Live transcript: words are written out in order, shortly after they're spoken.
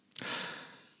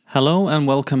Hello and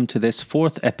welcome to this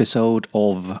fourth episode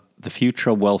of The Future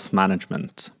of Wealth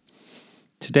Management.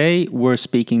 Today we're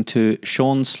speaking to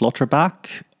Sean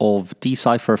Slotterback of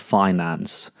Decipher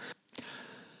Finance.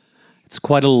 It's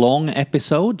quite a long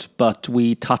episode, but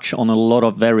we touch on a lot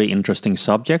of very interesting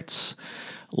subjects,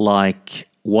 like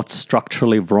what's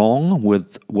structurally wrong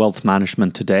with wealth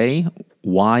management today,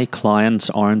 why clients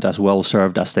aren't as well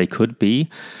served as they could be,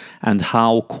 and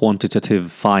how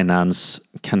quantitative finance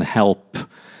can help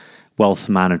wealth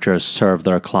managers serve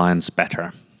their clients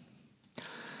better.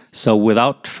 So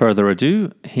without further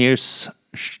ado, here's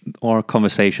our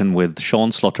conversation with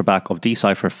Sean Slotterback of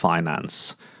Decipher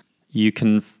Finance. You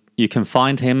can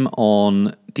find him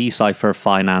on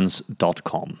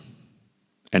decipherfinance.com.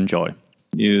 Enjoy.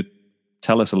 You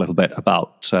tell us a little bit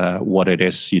about what it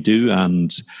is you do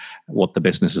and what the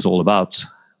business is all about.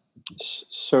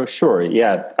 So sure,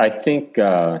 yeah. I think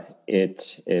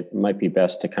it might be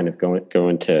best to kind of go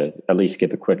into at least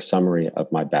give a quick summary of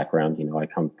my background. I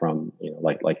come from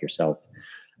like yourself,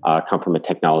 come from a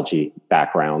technology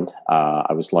background.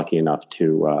 I was lucky enough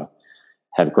to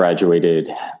have graduated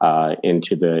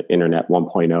into the Internet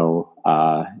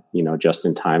 1.0, just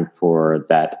in time for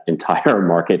that entire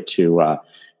market to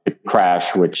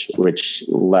crash, which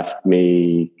left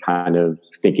me kind of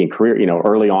thinking career.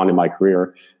 Early on in my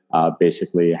career.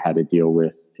 Basically had to deal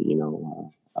with,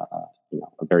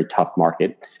 a very tough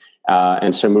market.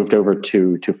 And so moved over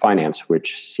to finance,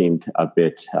 which seemed a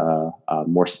bit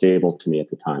more stable to me at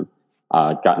the time.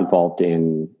 Got involved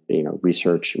in,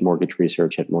 mortgage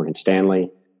research at Morgan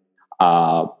Stanley,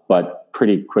 but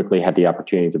pretty quickly had the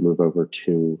opportunity to move over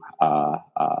to a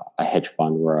hedge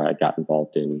fund where I got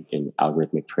involved in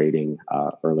algorithmic trading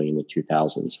early in the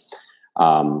 2000s.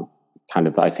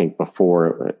 I think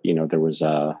before, there was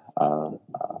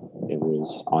it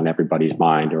was on everybody's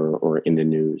mind or in the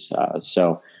news.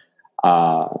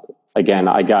 Again,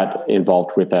 I got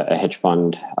involved with a hedge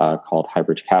fund called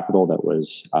Highbridge Capital that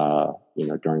was,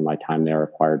 during my time there,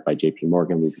 acquired by JP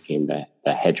Morgan. We became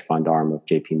the hedge fund arm of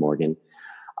JP Morgan.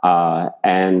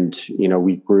 And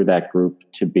we grew that group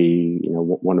to be,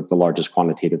 one of the largest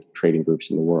quantitative trading groups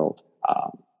in the world.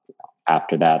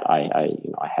 After that, I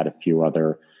had a few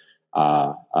other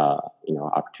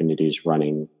opportunities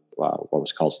running what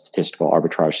was called statistical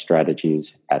arbitrage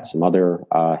strategies at some other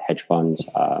hedge funds.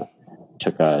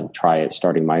 Took a try at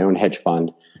starting my own hedge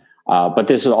fund. But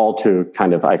this is all to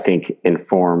kind of, I think,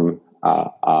 inform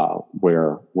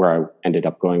where I ended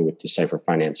up going with Decipher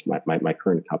Finance, my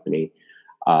current company,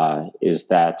 is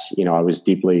that, I was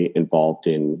deeply involved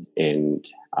in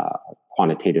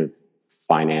quantitative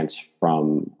finance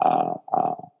from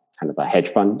kind of a hedge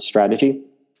fund strategy.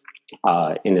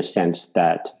 In the sense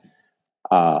that,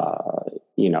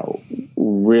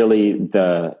 really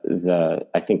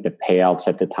I think the payouts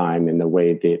at the time and the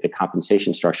way the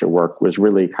compensation structure worked was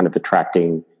really kind of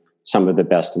attracting some of the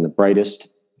best and the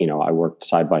brightest. I worked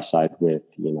side by side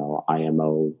with,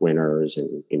 IMO winners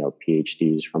and,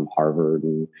 PhDs from Harvard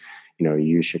and,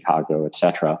 U Chicago, et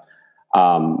cetera.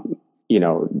 It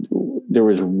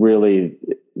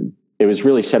was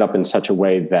really set up in such a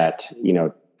way that,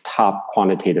 top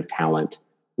quantitative talent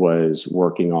was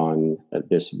working on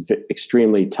this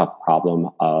extremely tough problem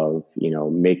of,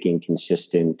 making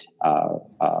consistent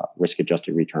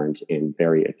risk-adjusted returns in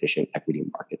very efficient equity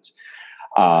markets.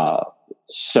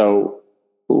 So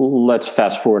let's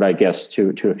fast forward, I guess,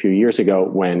 to a few years ago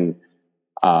when,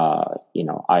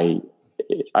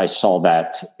 I saw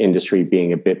that industry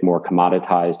being a bit more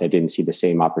commoditized. I didn't see the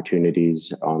same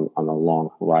opportunities on a long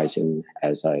horizon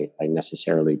as I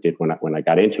necessarily did when I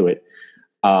got into it.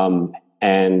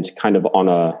 And kind of on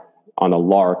a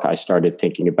lark, I started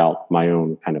thinking about my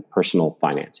own kind of personal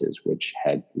finances, which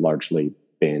had largely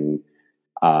been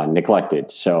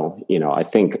neglected. So, I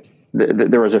think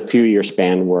there was a few year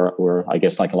span where I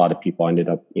guess like a lot of people ended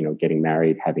up, getting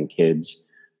married, having kids,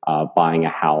 buying a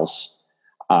house.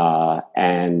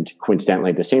 And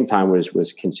coincidentally, at the same time,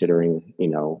 was considering,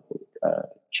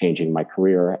 changing my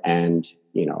career and,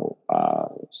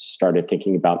 started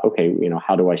thinking about, okay,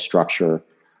 how do I structure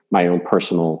my own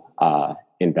personal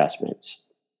investments?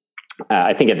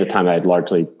 I think at the time I had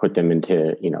largely put them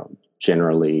into,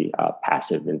 generally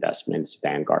passive investments,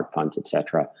 Vanguard funds, et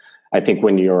cetera. I think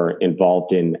when you're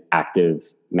involved in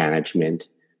active management,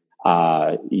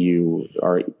 you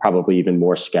are probably even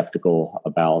more skeptical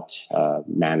about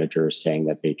managers saying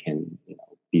that they can,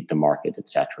 beat the market, et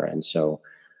cetera. And so,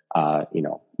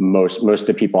 most of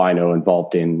the people I know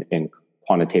involved in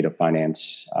quantitative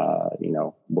finance,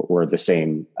 were the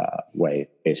same way,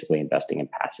 basically investing in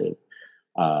passive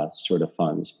sort of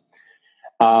funds.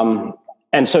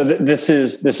 And so this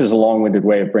is a long-winded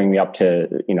way of bringing me up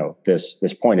to,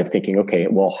 this point of thinking, okay,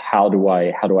 well, how do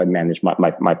I manage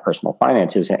my personal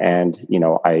finances? And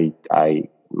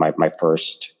my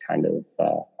first kind of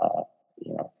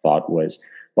thought was,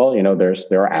 well,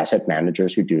 there are asset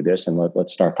managers who do this, and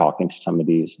let's start talking to some of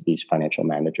these financial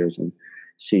managers and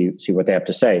see what they have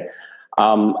to say.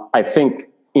 I think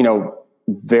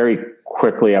very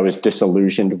quickly I was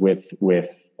disillusioned with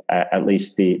at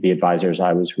least the advisors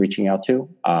I was reaching out to.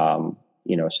 So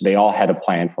they all had a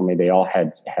plan for me. They all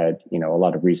had a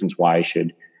lot of reasons why I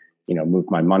should move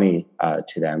my money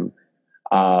to them.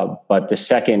 But the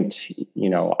second,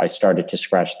 I started to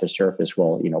scratch the surface,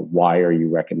 well, why are you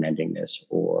recommending this?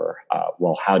 Or,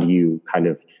 well, how do you kind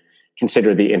of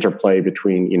consider the interplay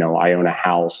between, I own a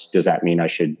house. Does that mean I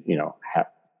should,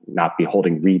 not be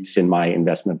holding REITs in my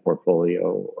investment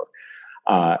portfolio?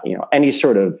 Or, any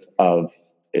sort of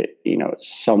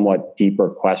somewhat deeper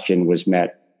question was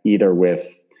met either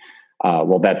with,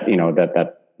 well, that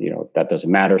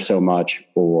doesn't matter so much,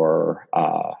 or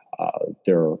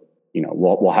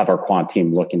we'll have our quant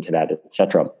team look into that, et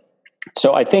cetera.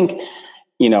 So I think,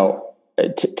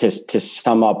 to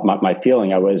sum up my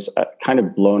feeling, I was kind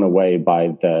of blown away by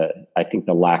the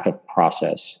lack of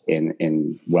process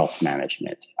in wealth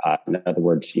management. In other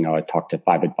words, I talked to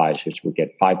 5 advisors. We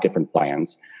get 5 different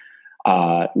plans,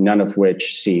 none of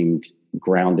which seemed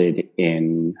grounded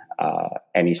in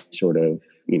any sort of,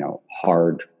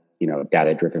 hard,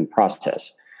 data-driven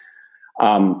process.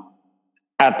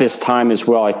 At this time as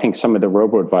well, I think some of the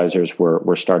robo-advisors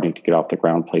were starting to get off the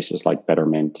ground, places like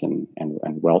Betterment and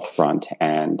Wealthfront.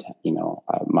 And,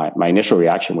 my initial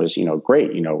reaction was,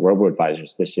 great,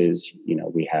 robo-advisors, this is,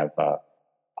 we have,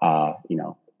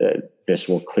 this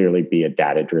will clearly be a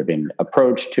data-driven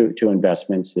approach to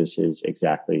investments. This is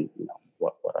exactly,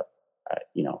 what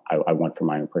I want for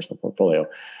my own personal portfolio.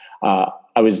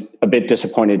 I was a bit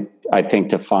disappointed, I think,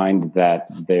 to find that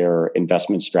their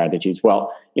investment strategies,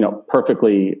 well,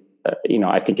 perfectly,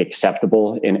 I think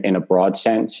acceptable in a broad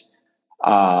sense,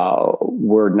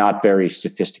 were not very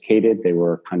sophisticated. They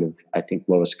were kind of, I think,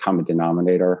 lowest common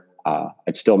denominator.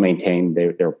 I'd still maintain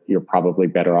you're probably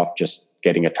better off just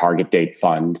getting a target date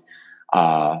fund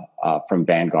from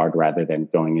Vanguard rather than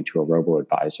going into a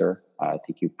robo-advisor. I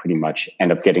think you pretty much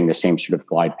end up getting the same sort of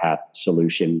glide path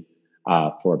solution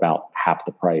for about half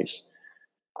the price.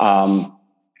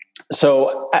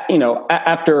 So,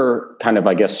 after kind of,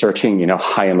 I guess, searching,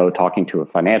 high and low, talking to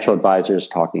financial advisors,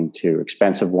 talking to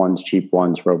expensive ones, cheap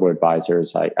ones,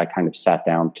 robo-advisors, I kind of sat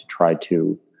down to try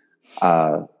to,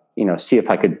 see if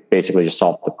I could basically just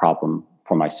solve the problem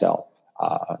for myself.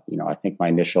 I think my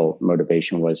initial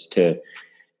motivation was to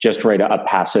just write a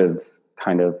passive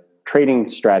kind of trading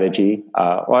strategy.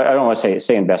 Well, I don't want to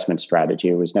say investment strategy.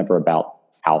 It was never about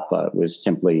alpha. It was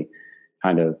simply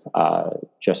kind of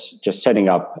just setting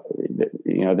up,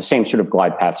 the same sort of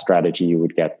glide path strategy you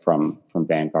would get from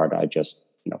Vanguard. I just,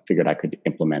 figured I could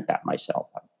implement that myself,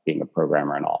 being a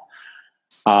programmer and all.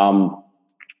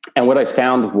 And what I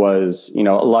found was,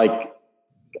 like,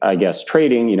 I guess,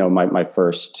 trading, my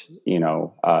first,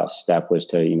 step was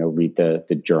to, read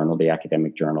the journal, the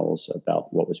academic journals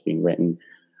about what was being written.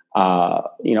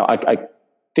 I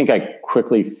think I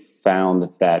quickly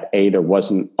found that there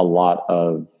wasn't a lot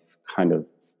of kind of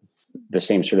the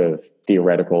same sort of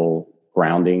theoretical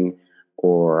grounding,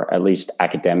 or at least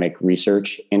academic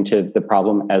research into the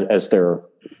problem as there,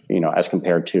 as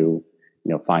compared to,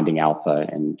 finding alpha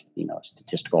and,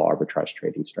 statistical arbitrage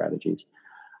trading strategies.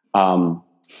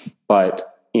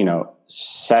 But,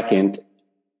 second,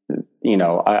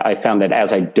 I found that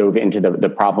as I dove into the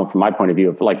problem from my point of view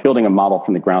of like building a model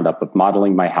from the ground up, of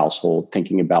modeling my household,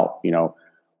 thinking about,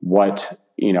 what,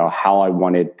 how I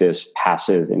wanted this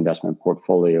passive investment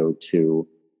portfolio to,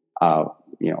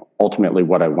 ultimately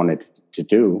what I wanted to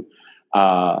do,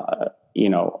 I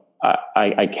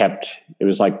kept, it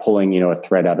was like pulling, a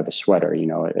thread out of a sweater.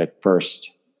 At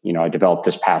first, I developed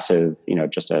this passive,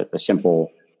 just a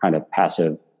simple kind of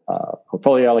passive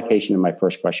portfolio allocation. And my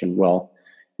first question, well,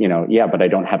 yeah, but I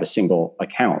don't have a single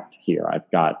account here. I've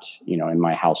got, in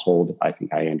my household, I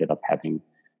think I ended up having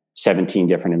 17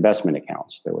 different investment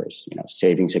accounts. There was,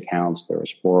 savings accounts, there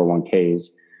was 401ks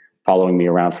following me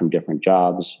around from different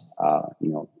jobs.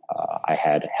 I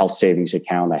had a health savings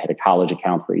account. I had a college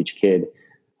account for each kid.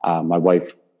 My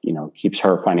wife, keeps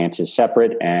her finances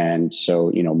separate. And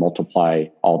so, multiply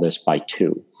all this by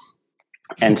 2.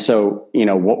 And so,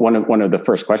 one of the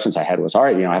first questions I had was, all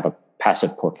right, I have a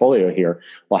passive portfolio here.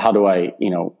 Well, how do I,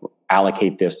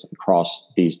 allocate this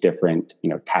across these different,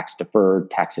 tax deferred,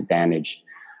 tax advantaged,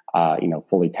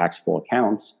 fully taxable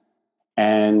accounts?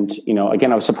 And,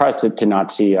 again, I was surprised to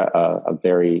not see a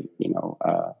very,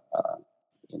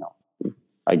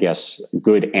 I guess,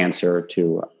 good answer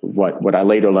to what I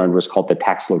later learned was called the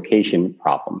tax location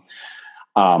problem.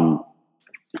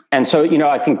 And so,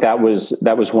 I think that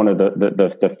was one of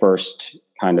the first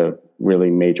kind of really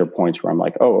major points where I'm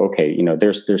like, oh, okay,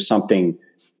 there's something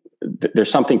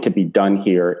to be done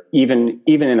here. Even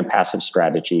in a passive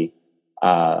strategy,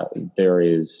 there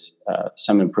is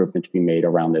some improvement to be made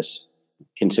around this,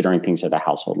 considering things at a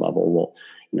household level. Well,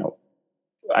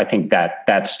 I think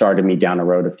that started me down a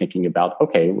road of thinking about,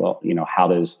 okay, well, how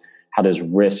does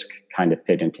risk kind of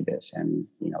fit into this? And,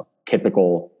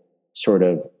 typical sort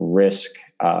of risk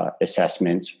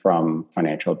assessments from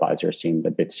financial advisors seemed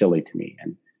a bit silly to me.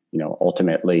 And,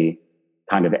 ultimately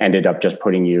kind of ended up just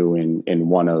putting you in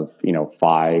one of,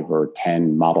 5 or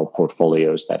 10 model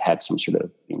portfolios that had some sort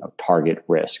of, target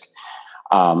risk.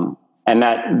 And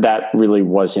that really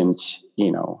wasn't,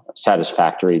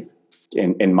 satisfactory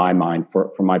in my mind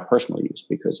for my personal use,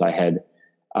 because I had,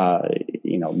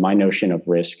 my notion of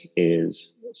risk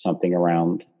is something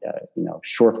around,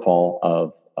 shortfall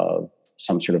of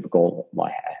some sort of goal I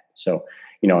had. So,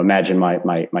 imagine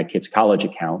my kid's college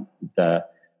account.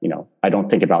 I don't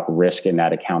think about risk in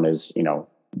that account as,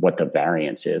 what the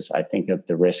variance is. I think of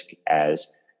the risk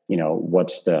as,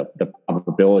 what's the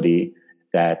probability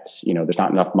that, there's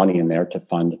not enough money in there to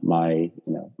fund my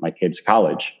kid's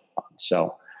college.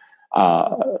 So,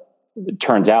 it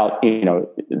turns out,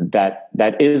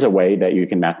 that is a way that you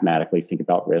can mathematically think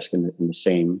about risk in the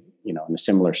same, in a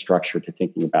similar structure to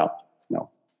thinking about,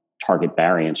 target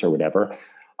variance or whatever.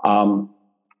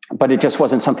 But it just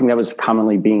wasn't something that was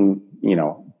commonly being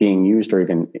used or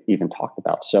even talked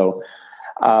about. So,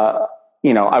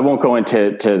 I won't go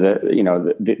into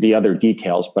the other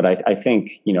details, but I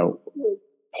think,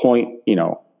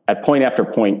 at point after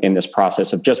point in this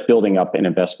process of just building up an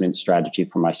investment strategy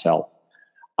for myself,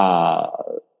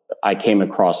 I came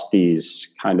across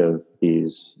these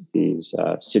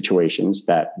situations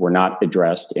that were not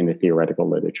addressed in the theoretical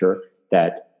literature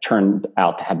that turned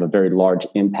out to have a very large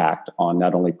impact on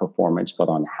not only performance, but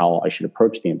on how I should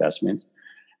approach the investment.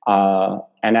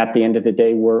 And at the end of the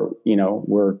day,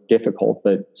 were difficult,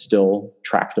 but still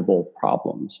tractable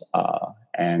problems.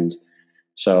 And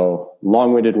so,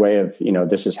 long-winded way of,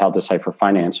 this is how Decipher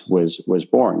Finance was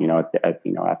born.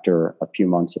 After a few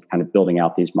months of kind of building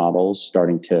out these models,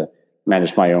 starting to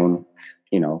manage my own,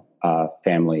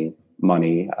 family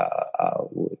money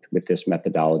with this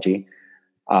methodology.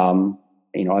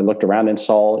 I looked around and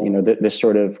saw, this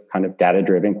sort of kind of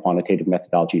data-driven quantitative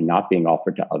methodology not being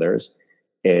offered to others.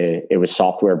 It was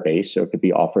software-based, so it could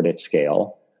be offered at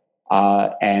scale.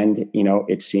 And,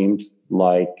 it seemed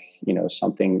like,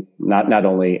 something, not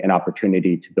only an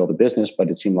opportunity to build a business, but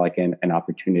it seemed like an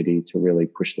opportunity to really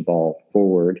push the ball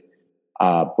forward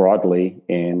broadly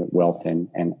in wealth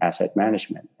and asset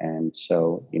management. And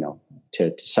so,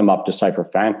 to sum up Decipher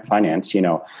Finance,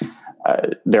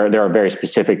 there are very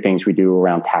specific things we do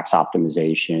around tax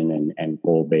optimization and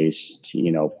goal-based,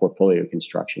 portfolio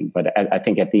construction. But I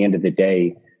think at the end of the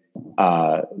day,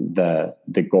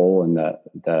 the goal and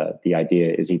the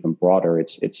idea is even broader.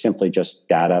 It's simply just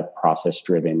data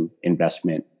process-driven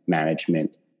investment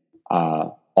management,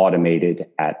 automated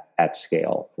at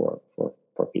scale for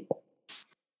people.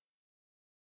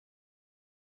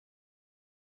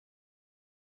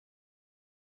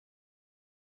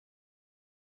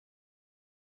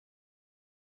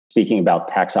 Speaking about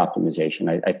tax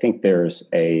optimization, I think there's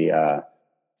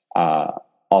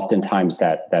oftentimes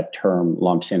that term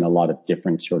lumps in a lot of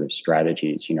different sort of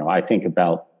strategies. I think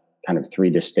about kind of 3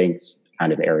 distinct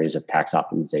kind of areas of tax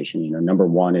optimization. Number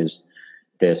one is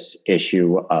this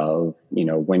issue of,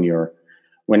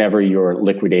 whenever you're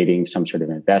liquidating some sort of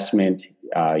investment,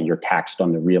 you're taxed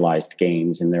on the realized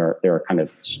gains, and there are kind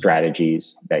of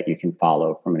strategies that you can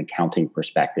follow from an accounting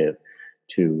perspective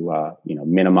to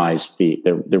minimize the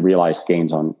realized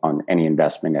gains on any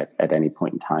investment at any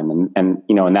point in time, and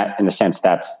in a sense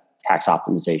that's tax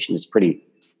optimization. It's pretty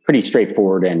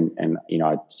straightforward and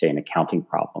I'd say an accounting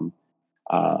problem.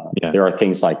 There are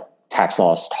things like tax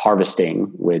loss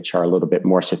harvesting, which are a little bit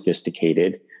more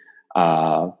sophisticated,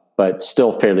 but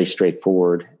still fairly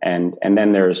straightforward. And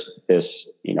then there's this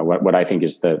what I think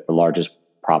is the largest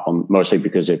problem, mostly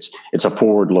because it's a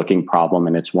forward-looking problem,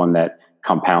 and it's one that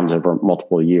compounds over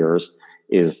multiple years,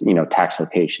 is tax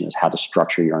location, is how to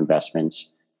structure your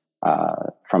investments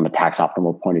from a tax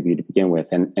optimal point of view to begin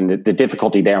with. And the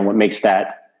difficulty there, and what makes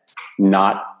that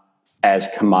not as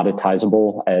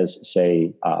commoditizable as,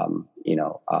 say,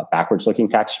 backwards looking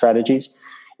tax strategies,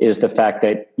 is the fact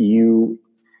that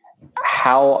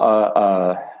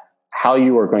how how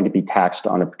you are going to be taxed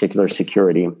on a particular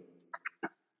security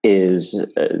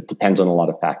depends on a lot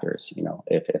of factors.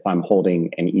 If I'm holding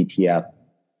an ETF,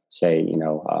 say,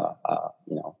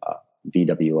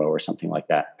 VWO or something like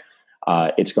that,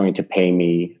 it's going to pay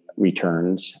me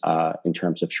returns in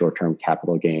terms of short-term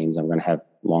capital gains. I'm going to have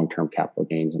long-term capital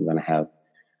gains. I'm going to have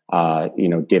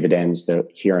dividends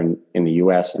here in the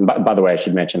U.S. And by the way, I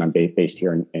should mention I'm based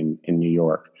here in New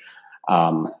York.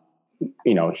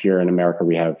 Here in America,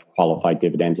 we have qualified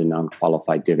dividends and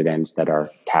non-qualified dividends that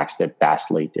are taxed at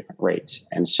vastly different rates.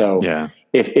 And so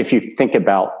if you think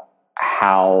about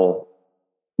how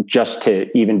just to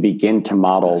even begin to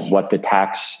model what the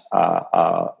tax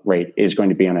rate is going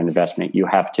to be on an investment, you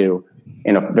have to,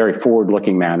 in a very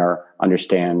forward-looking manner,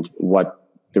 understand what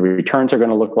the returns are going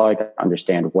to look like,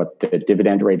 understand what the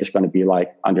dividend rate is going to be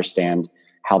like, understand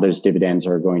how those dividends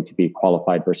are going to be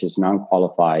qualified versus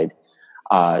non-qualified,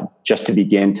 just to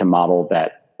begin to model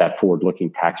that forward-looking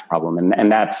tax problem.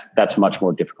 And that's much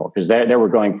more difficult, because there we're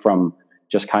going from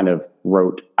just kind of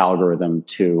rote algorithm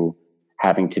to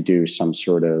having to do some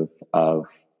sort of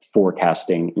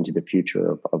forecasting into the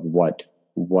future of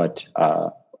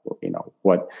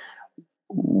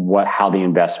how the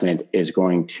investment is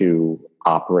going to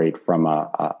operate from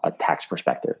a tax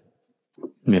perspective.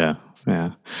 Yeah.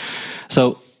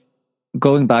 So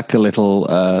going back a little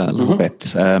bit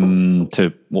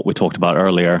to what we talked about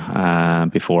earlier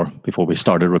before we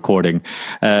started recording,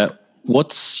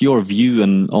 what's your view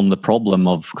on the problem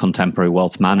of contemporary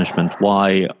wealth management?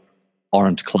 Why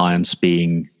aren't clients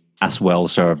being as well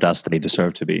served as they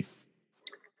deserve to be?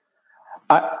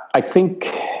 I think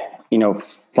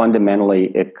fundamentally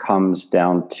it comes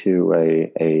down to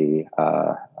a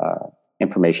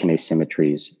information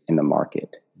asymmetries in the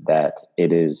market, that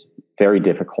it is very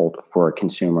difficult for a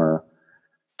consumer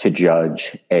to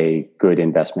judge a good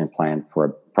investment plan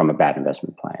from a bad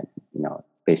investment plan.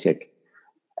 Basic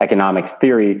economic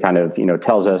theory kind of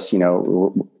tells us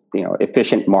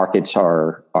efficient markets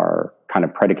are kind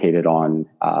of predicated on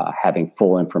having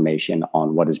full information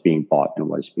on what is being bought and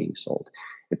what is being sold.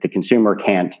 If the consumer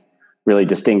can't really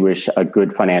distinguish a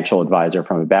good financial advisor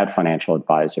from a bad financial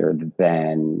advisor,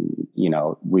 then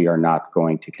we are not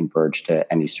going to converge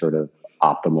to any sort of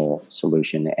optimal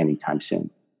solution anytime soon.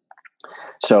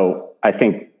 So I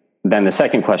think then the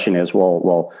second question is,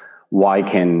 well, why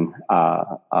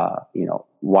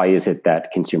is it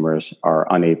that consumers are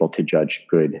unable to judge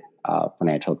good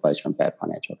financial advice from bad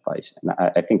financial advice? And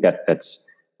I think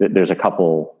there's a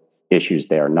couple issues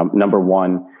there. Number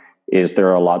one is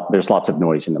there's lots of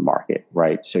noise in the market,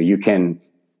 right? So you can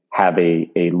have a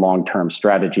long-term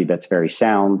strategy that's very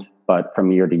sound, but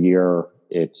from year to year,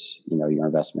 it's, your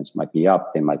investments might be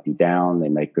up, they might be down, they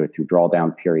might go through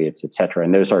drawdown periods, et cetera.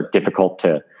 And those are difficult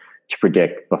to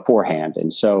predict beforehand.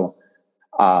 And so,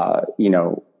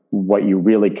 what you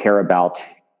really care about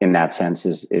in that sense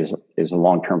is a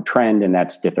long-term trend, and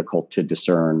that's difficult to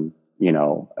discern,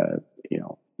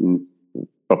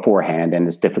 beforehand, and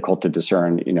it's difficult to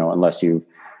discern, unless you've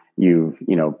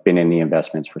been in the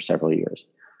investments for several years.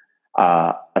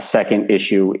 A second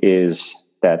issue is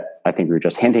that I think we were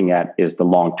just hinting at is the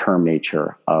long-term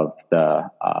nature of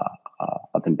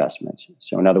of investments.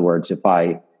 So in other words, if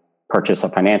I purchase a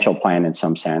financial plan in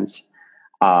some sense,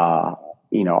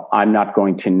 I'm not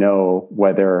going to know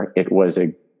whether it was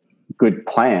a good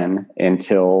plan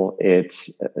until it's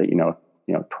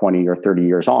 20 or 30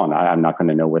 years on. I'm not going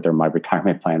to know whether my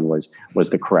retirement plan was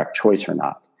the correct choice or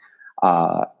not.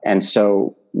 And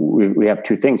so we have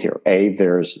two things here.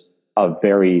 There's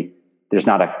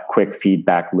not a quick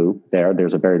feedback loop there.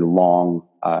 There's a very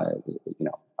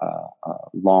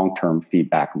long-term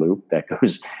feedback loop that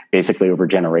goes basically over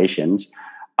generations.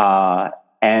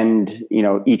 And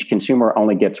each consumer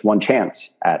only gets one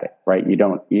chance at it, right?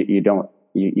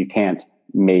 You can't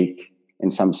make,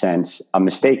 in some sense, a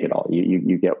mistake at all.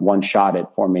 You get one shot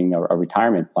at forming a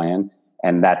retirement plan,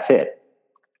 and that's it.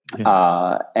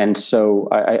 Yeah. And so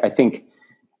I think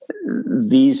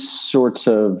these sorts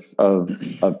of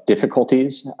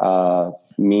difficulties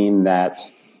mean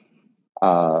that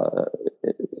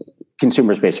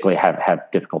consumers basically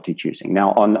have difficulty choosing.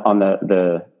 Now, on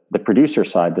the producer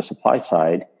side, the supply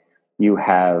side, you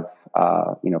have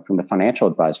from the financial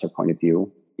advisor point of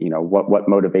view, what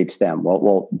motivates them?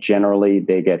 Well, generally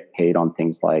they get paid on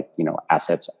things like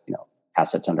assets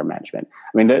under management.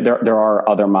 I mean, there are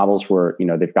other models where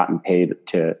they've gotten paid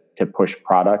to push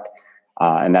product,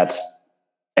 and that's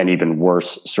an even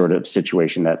worse sort of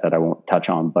situation that I won't touch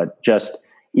on. But just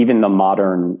even the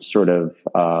modern sort of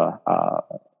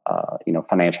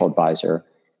financial advisor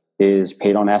is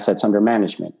paid on assets under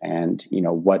management, and And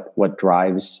what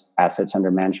drives assets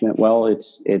under management? Well,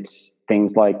 it's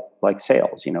things like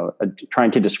sales.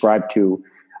 Trying to describe to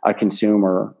a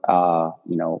consumer,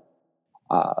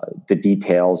 the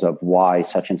details of why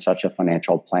such and such a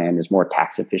financial plan is more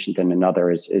tax efficient than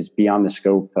another is beyond the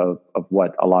scope of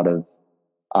what a lot of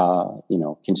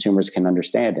consumers can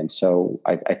understand. And so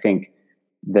I think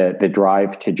the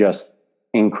drive to just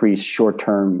increase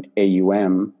short-term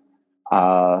AUM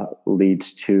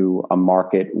leads to a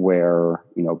market where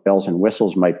bells and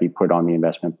whistles might be put on the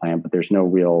investment plan, but there's no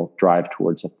real drive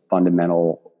towards a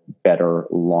fundamental, better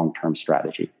long-term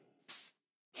strategy.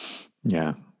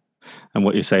 Yeah. And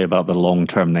what you say about the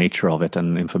long-term nature of it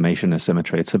and information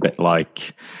asymmetry, it's a bit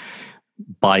like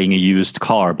buying a used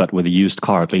car, but with a used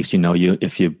car, at least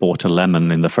if you bought a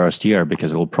lemon in the first year,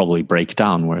 because it will probably break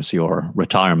down, whereas your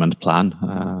retirement plan,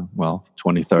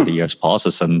 20, 30 years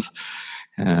passes and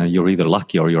you're either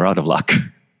lucky or you're out of luck.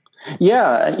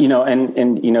 Yeah,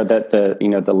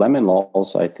 that the lemon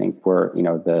laws, I think, were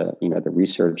the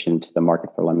research into the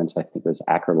market for lemons, I think it was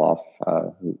Akerlof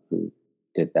who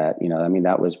did that.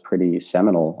 That was pretty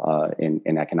seminal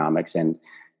in economics, and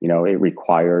it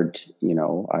required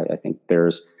I think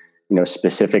there's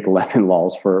specific lemon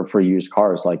laws for used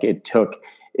cars. Like it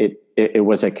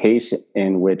was a case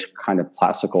in which kind of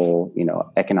classical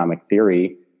economic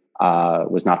theory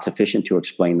was not sufficient to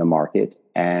explain the market,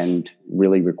 and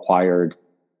really required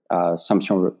some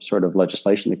sort of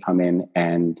legislation to come in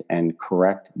and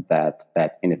correct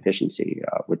that inefficiency,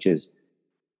 which is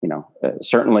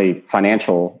certainly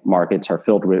financial markets are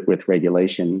filled with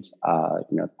regulations.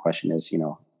 The question is,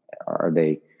 are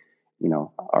they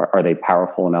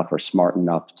powerful enough or smart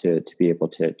enough to be able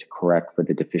to correct for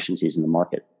the deficiencies in the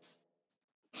market?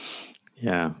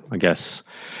 Yeah, I guess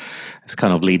this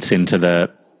kind of leads into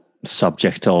the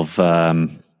subject of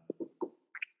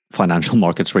financial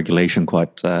markets regulation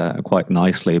quite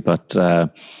nicely. But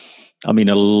a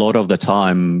lot of the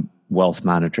time, wealth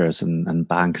managers and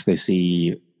banks, they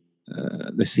see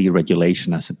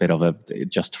regulation as a bit of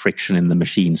just friction in the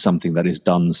machine, something that is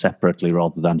done separately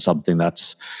rather than something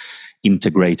that's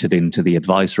integrated into the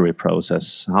advisory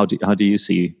process. How do you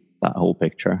see that whole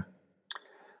picture?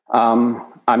 I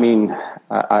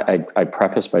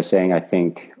preface by saying I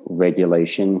think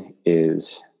regulation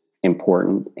is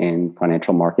important in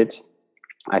financial markets.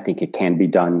 I think it can be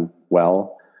done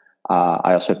well.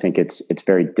 I also think it's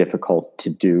very difficult to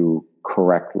do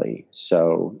correctly.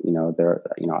 So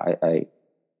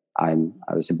I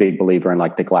was a big believer in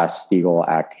like the Glass-Steagall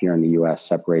Act here in the U.S.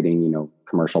 separating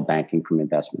commercial banking from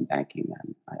investment banking,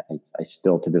 and I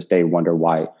still to this day wonder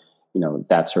why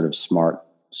that sort of smart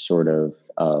sort of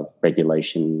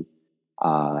regulation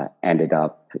ended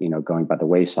up going by the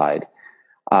wayside.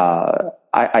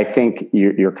 I think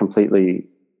you're completely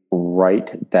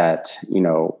right that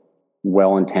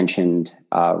well-intentioned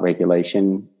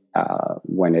regulation,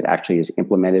 when it actually is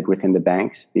implemented within the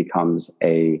banks, becomes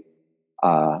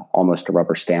almost a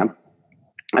rubber stamp.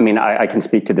 I can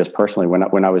speak to this personally.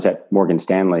 When I was at Morgan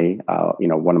Stanley,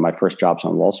 one of my first jobs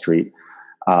on Wall Street,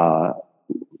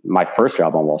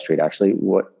 actually,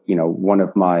 one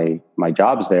of my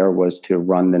jobs there was to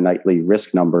run the nightly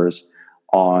risk numbers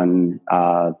on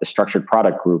the structured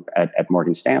product group at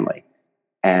Morgan Stanley.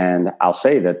 And I'll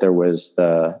say that there was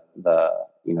there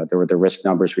were the risk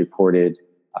numbers reported,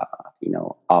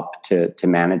 up to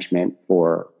management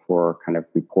for kind of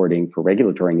reporting for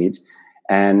regulatory needs.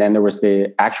 And then there was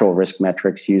the actual risk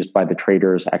metrics used by the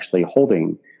traders actually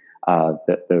holding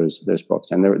those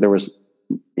books. And there was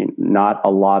not a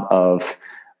lot of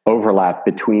overlap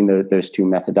between those two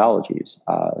methodologies.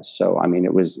 So,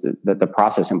 it was the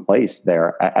process in place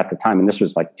there at the time, and this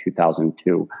was like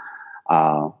 2002,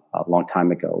 a long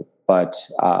time ago. But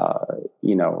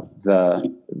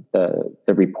the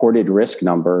reported risk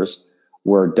numbers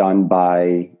were done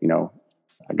by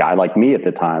a guy like me at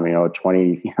the time, a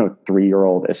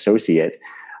 23-year-old associate.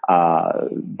 I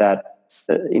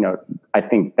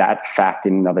think that fact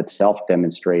in and of itself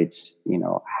demonstrates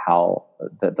how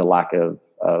the lack of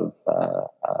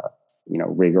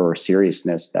rigor or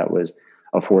seriousness that was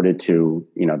afforded to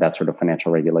that sort of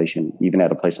financial regulation, even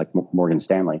at a place like Morgan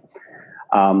Stanley.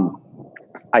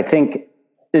 I think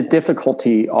the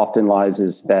difficulty often lies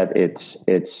is that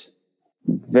it's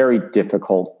very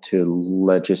difficult to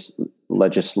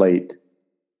legislate,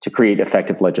 to create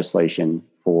effective legislation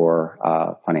for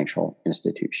financial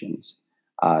institutions.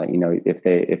 If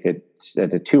it's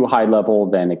at a too high level,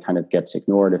 then it kind of gets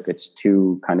ignored. If it's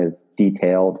too kind of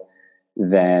detailed,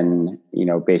 then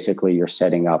basically you're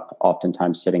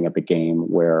oftentimes setting up a game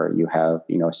where you have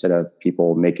a set of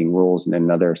people making rules and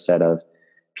another set of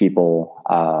people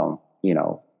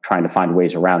trying to find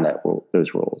ways around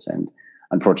those rules. And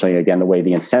unfortunately, again, the way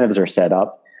the incentives are set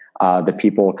up, the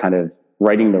people kind of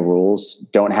writing the rules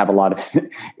don't have a lot of,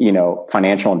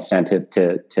 financial incentive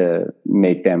to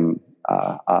make them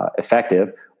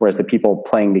effective, whereas the people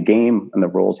playing the game and the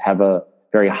rules have a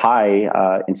very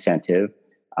high incentive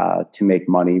to make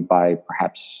money by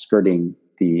perhaps skirting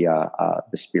the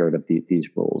spirit of these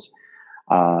rules.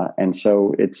 And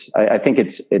so I think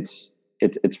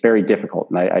it's very difficult,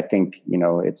 and I think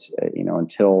it's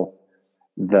until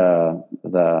the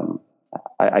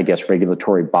I guess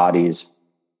regulatory bodies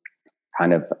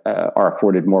kind of are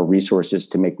afforded more resources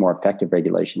to make more effective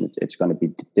regulation, it's going to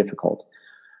be difficult.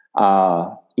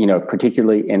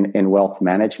 Particularly in wealth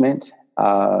management.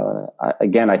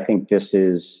 Again, I think this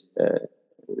is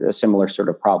a similar sort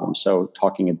of problem. So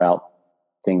talking about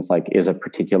things like, is a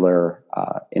particular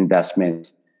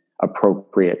investment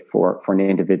appropriate for an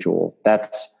individual?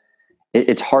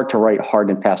 It's hard to write hard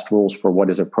and fast rules for what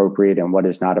is appropriate and what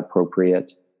is not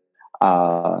appropriate.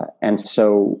 And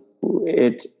so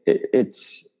it's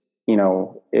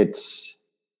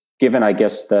given, I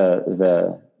guess,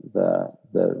 the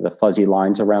fuzzy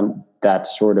lines around that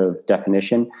sort of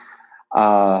definition,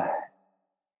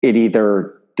 it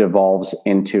either devolves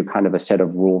into kind of a set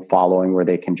of rule following where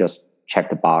they can just check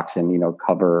the box and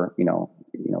cover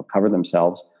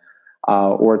themselves,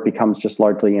 or it becomes just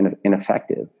largely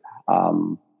ineffective.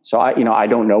 So I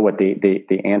don't know what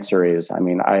the answer is. I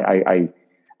mean,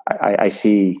 I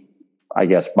see, I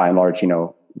guess, by and large,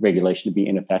 regulation to be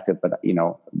ineffective, but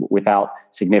without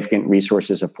significant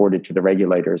resources afforded to the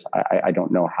regulators, I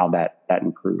don't know how that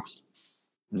improves.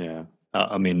 Yeah.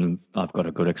 I mean, I've got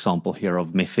a good example here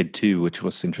of MiFID II, which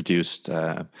was introduced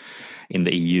in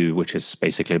the EU, which is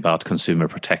basically about consumer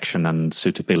protection and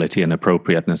suitability and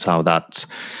appropriateness, how that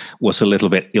was a little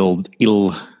bit ill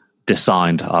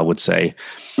designed, I would say.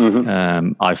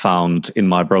 Mm-hmm. I found in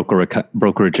my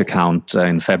brokerage account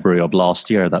in February of last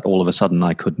year that all of a sudden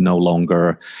I could no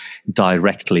longer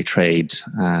directly trade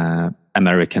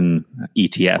American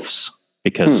ETFs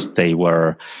because they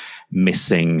were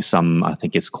missing some, I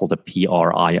think it's called a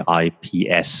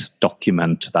PRIIPS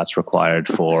document that's required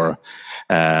for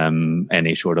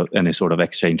any sort of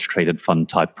exchange traded fund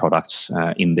type products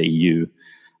in the EU.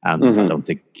 And mm-hmm.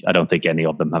 I don't think any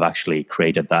of them have actually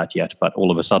created that yet. But all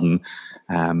of a sudden,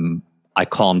 I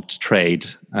can't trade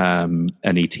an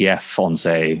ETF on,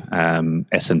 say,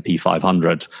 S&P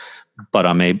 500, but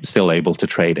I'm still able to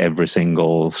trade every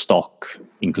single stock,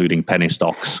 including penny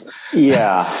stocks.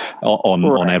 Yeah,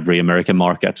 on every American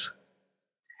market.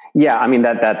 Yeah, I mean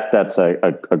that's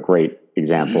a great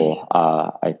example.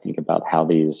 I think about how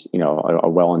these, a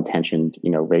well-intentioned,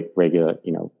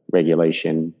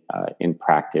 regulation in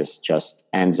practice just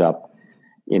ends up,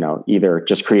 either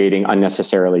just creating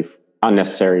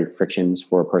unnecessary frictions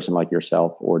for a person like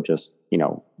yourself, or just,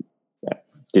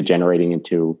 degenerating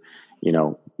into,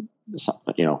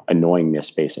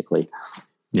 annoyingness, basically.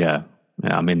 Yeah.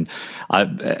 Yeah, I mean,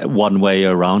 one way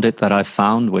around it that I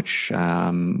found, which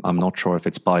I'm not sure if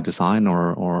it's by design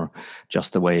or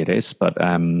just the way it is, but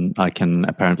I can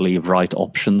apparently write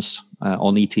options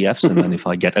on ETFs, and then if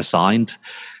I get assigned,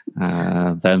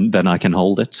 then I can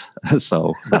hold it.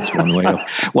 So that's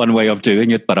one way of doing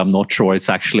it. But I'm not sure it's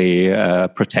actually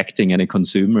protecting any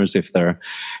consumers if they're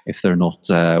not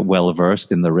well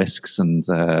versed in the risks and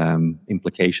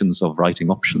implications of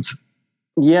writing options.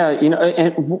 Yeah,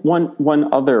 and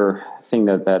one other thing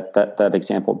that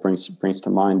example brings to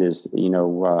mind is,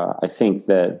 I think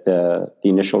that the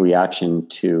initial reaction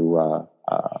to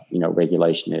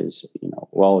regulation is,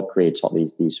 it creates all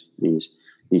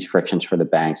these frictions for the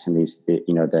banks, and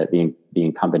the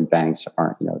incumbent banks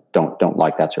aren't don't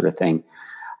like that sort of thing.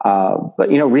 But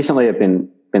recently I've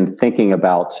been thinking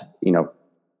about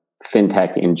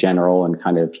fintech in general, and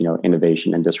kind of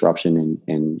innovation and disruption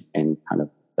in kind of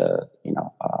the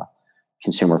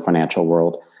consumer financial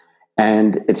world,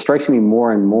 and it strikes me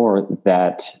more and more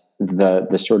that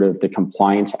the sort of the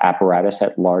compliance apparatus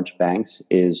at large banks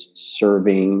is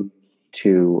serving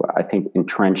to, I think,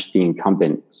 entrench the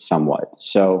incumbent somewhat.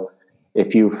 So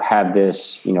if you have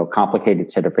this complicated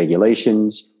set of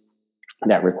regulations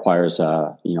that requires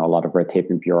a lot of red tape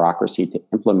and bureaucracy to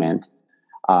implement,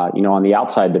 on the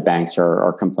outside, the banks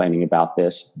are complaining about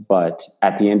this, but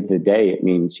at the end of the day, it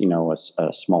means,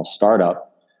 a small startup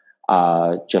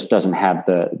just doesn't have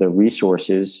the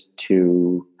resources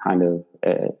to kind of,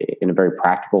 in a very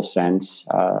practical sense,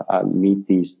 meet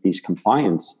these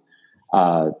compliance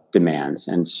demands.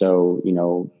 And so,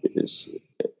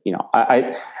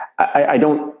 I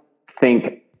don't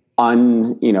think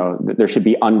there should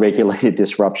be unregulated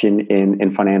disruption in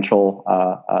the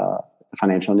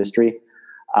financial industry.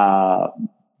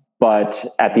 But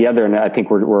at the other end, I think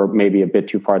we're maybe a bit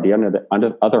too far at the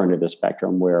other end of the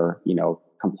spectrum, where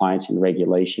compliance and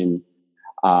regulation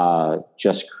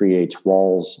just creates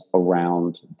walls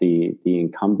around the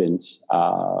incumbents.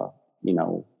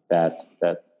 That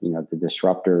the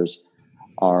disruptors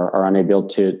are unable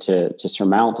to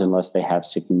surmount unless they have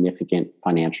significant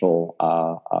financial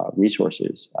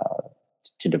resources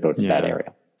to devote to that area.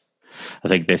 I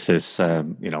think this is,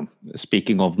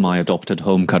 speaking of my adopted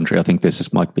home country, I think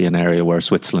might be an area where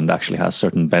Switzerland actually has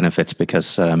certain benefits,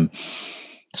 because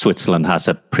Switzerland has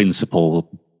a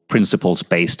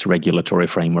principles-based regulatory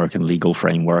framework and legal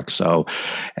framework. So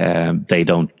they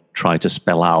don't try to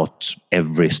spell out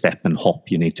every step and hop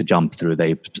you need to jump through.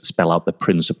 They spell out the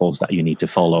principles that you need to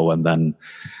follow, and then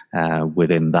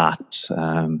within that,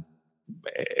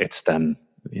 it's then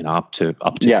up to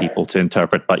people to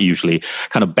interpret. But usually,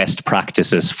 kind of best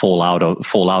practices fall out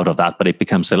of that. But it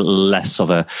becomes less of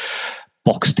a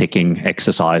box ticking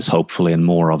exercise, hopefully, and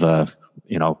more of a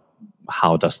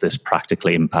how does this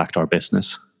practically impact our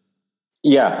business?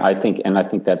 Yeah, I think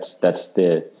that's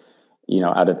the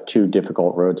out of two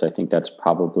difficult roads, I think that's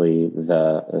probably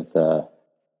the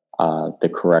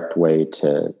correct way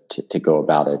to go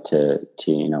about it.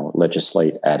 To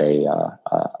legislate at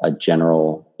a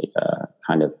general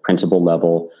kind of principle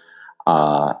level,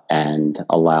 and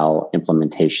allow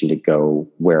implementation to go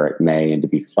where it may, and to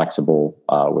be flexible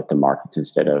with the markets,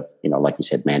 instead of like you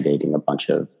said, mandating a bunch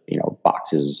of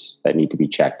boxes that need to be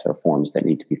checked or forms that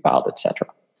need to be filed, etc.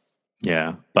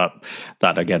 Yeah, but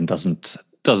that again doesn't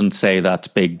say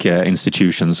that big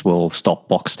institutions will stop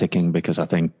box ticking, because I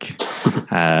think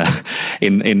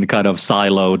in kind of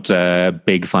siloed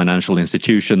big financial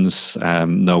institutions,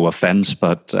 no offense,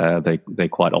 but they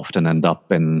quite often end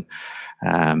up in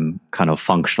kind of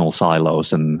functional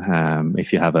silos, and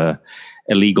if you have a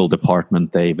legal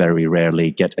department, they very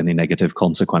rarely get any negative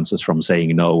consequences from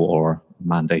saying no or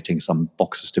mandating some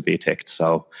boxes to be ticked.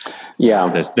 So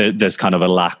yeah, there's kind of a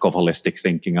lack of holistic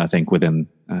thinking, I think, within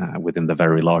the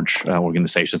very large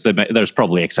organizations. There's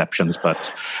probably exceptions,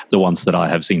 but the ones that I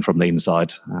have seen from the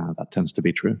inside, that tends to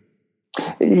be true.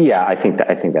 Yeah, I think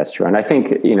that's true, and I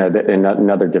think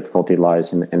another difficulty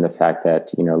lies in the fact that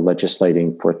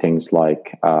legislating for things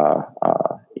like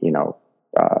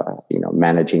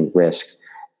managing risk,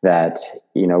 that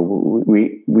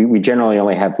we generally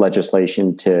only have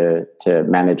legislation to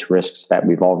manage risks that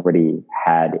we've already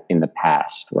had in the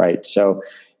past, right? So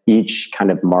each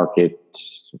kind of market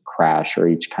crash, or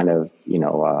each kind of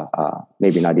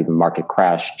maybe not even market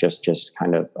crash, just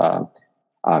kind of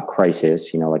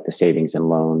crisis, like the savings and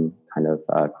loan kind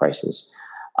of crisis,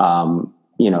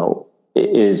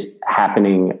 is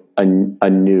happening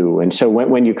anew. And so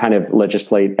when you kind of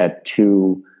legislate at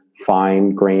too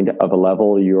fine-grained of a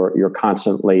level, you're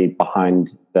constantly behind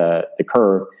the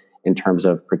curve in terms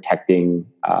of protecting,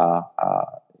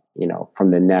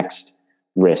 from the next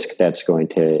risk that's going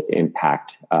to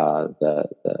impact the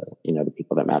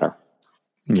people that matter.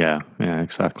 Yeah,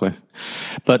 exactly.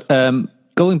 But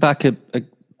going back a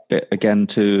bit again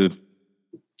to,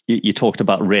 you talked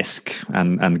about risk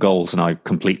and goals, and I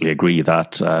completely agree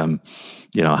that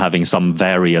having some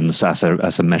variance as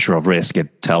a measure of risk,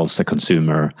 it tells the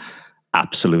consumer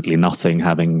absolutely nothing.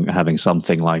 Having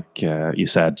something like you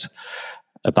said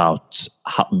about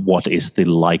what is the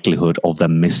likelihood of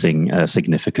them missing a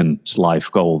significant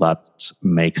life goal, that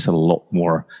makes a lot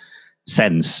more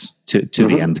sense to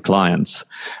the end clients.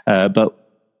 But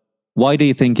why do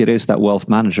you think it is that wealth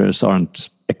managers aren't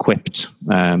equipped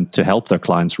to help their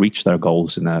clients reach their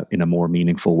goals in a more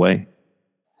meaningful way?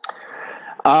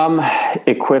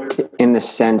 Equipped in the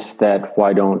sense that,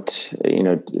 why don't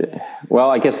well,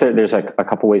 I guess there's a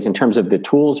couple ways, in terms of the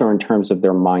tools or in terms of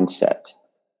their mindset.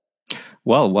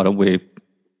 Well, why don't we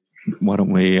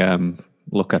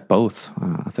look at both?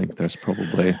 I think there's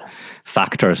probably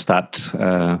factors that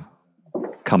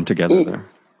come together there.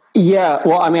 Yeah,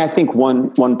 well, I mean, I think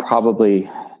one probably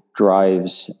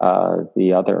drives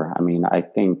the other. I mean, I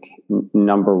think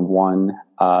number one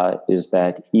is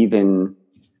that even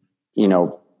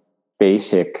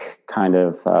basic kind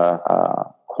of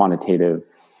quantitative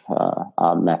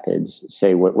methods,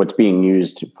 say what's being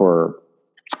used for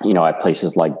at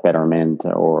places like Betterment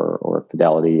or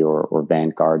Fidelity or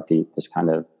Vanguard, this kind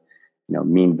of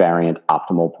mean variant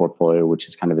optimal portfolio, which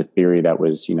is kind of a theory that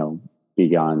was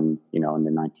begun in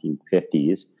the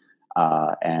 1950s,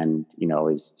 and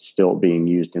is still being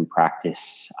used in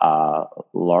practice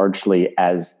largely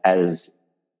as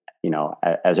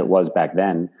it was back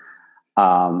then,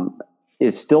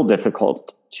 is still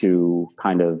difficult to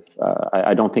kind of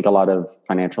I don't think a lot of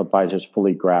financial advisors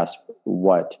fully grasp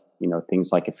what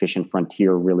things like efficient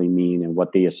frontier really mean and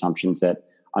what the assumptions that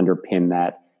underpin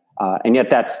that. And yet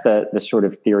that's the sort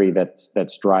of theory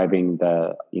that's driving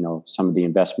the, some of the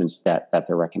investments that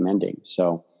they're recommending.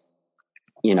 So,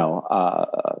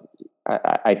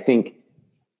 I think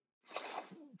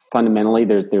fundamentally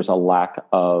there's a lack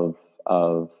of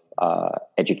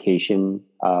education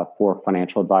for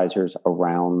financial advisors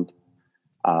around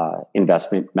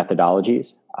investment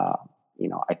methodologies.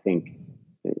 I think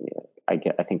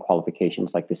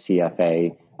qualifications like the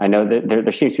CFA. I know that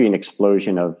there seems to be an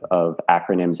explosion of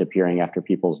acronyms appearing after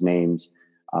people's names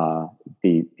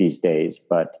these days,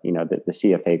 but the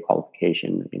CFA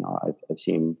qualification, I've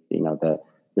seen the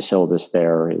syllabus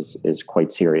there is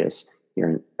quite serious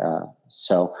here.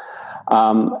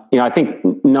 I think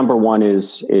number one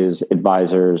is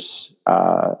advisors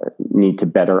need to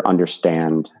better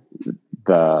understand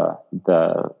the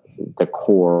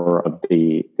core of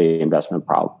the investment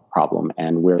problem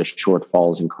and where the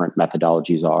shortfalls in current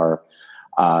methodologies are,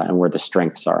 and where the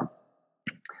strengths are.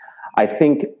 I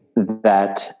think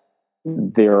that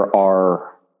there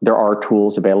are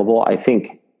tools available. I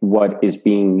think what is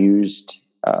being used,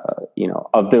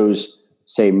 of those,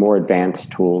 say, more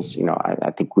advanced tools,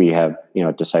 I think we have,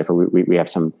 at Decipher, we have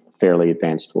some fairly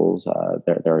advanced tools.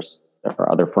 There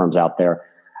are other firms out there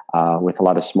with a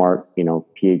lot of smart,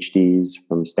 PhDs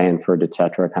from Stanford, et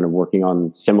cetera, kind of working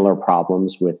on similar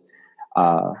problems with,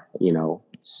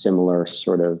 similar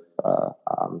sort of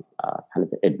kind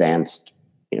of advanced,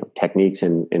 techniques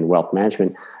in wealth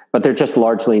management, but they're just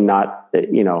largely not,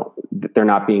 they're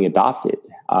not being adopted.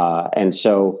 And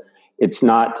so it's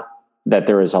not that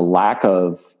there is a lack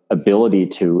of ability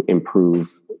to improve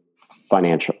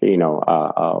financial,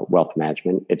 wealth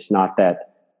management. It's not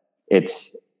that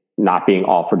it's not being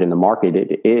offered in the market.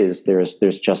 It is.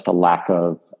 There's just a lack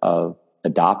of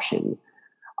adoption.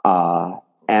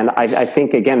 And I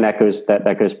think again that goes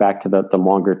back to the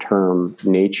longer term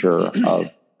nature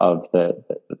of the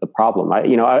problem.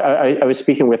 I was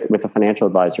speaking with a financial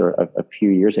advisor a few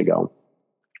years ago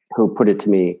who put it to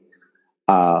me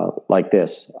like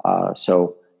this.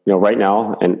 So right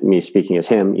now, and me speaking as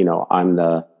him,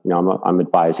 I'm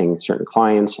advising certain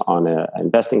clients on an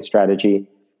investing strategy.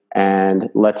 And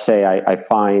let's say I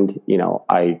find,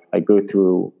 I go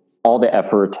through all the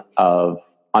effort of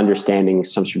understanding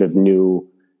some sort of new,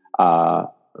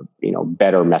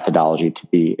 better methodology to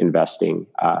be investing,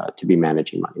 to be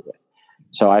managing money with.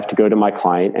 So I have to go to my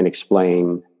client and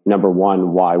explain, number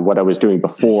one, why what I was doing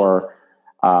before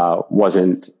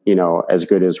wasn't, as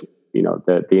good as,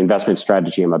 the investment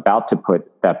strategy I'm about to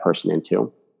put that person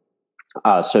into.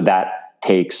 So that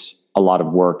takes a lot of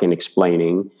work in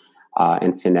explaining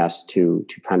and finesse to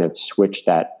kind of switch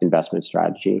that investment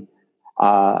strategy.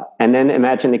 And then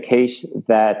imagine the case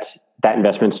that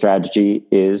investment strategy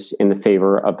is in the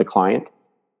favor of the client,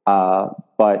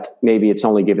 but maybe it's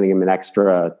only giving them an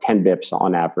extra 10 bips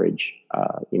on average,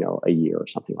 a year or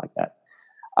something like that.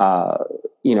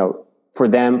 For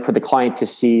the client to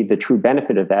see the true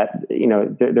benefit of that,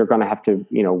 they're going to have to,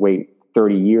 wait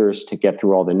 30 years to get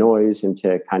through all the noise and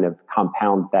to kind of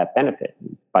compound that benefit.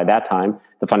 By that time,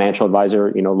 the financial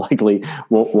advisor, likely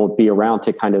won't be around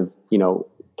to kind of,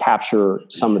 capture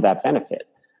some of that benefit.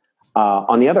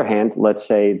 On the other hand, let's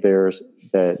say there's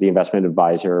the investment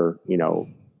advisor,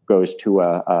 goes to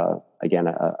an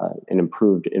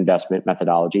improved investment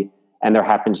methodology, and there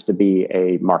happens to be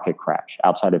a market crash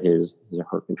outside of his or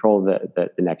her control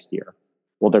the next year.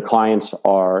 Well, their clients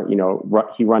are,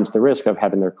 he runs the risk of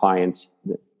having their clients,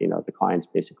 the clients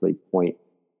basically point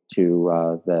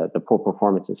to the poor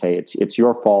performance and say, it's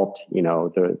your fault.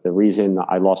 The reason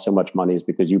I lost so much money is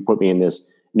because you put me in this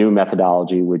new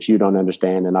methodology, which you don't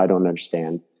understand and I don't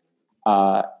understand.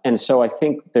 And so I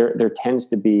think there tends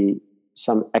to be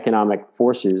some economic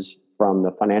forces from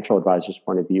the financial advisor's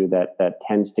point of view that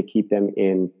tends to keep them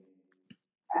in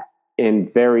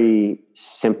very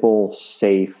simple,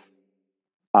 safe,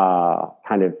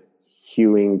 kind of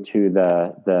hewing to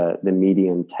the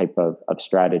median type of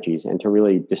strategies, and to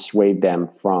really dissuade them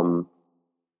from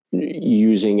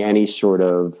using any sort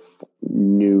of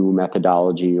new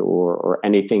methodology or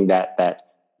anything that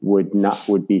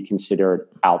would be considered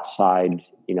outside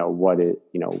what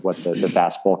the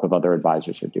vast bulk of other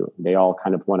advisors are doing. They all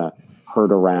kind of want to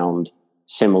herd around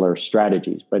similar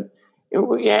strategies, but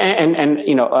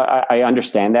I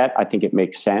understand that. I think it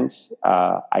makes sense.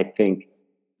 I think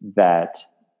that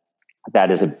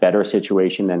is a better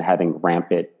situation than having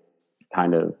rampant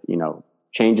kind of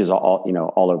changes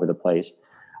all over the place.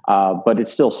 But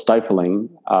it's still stifling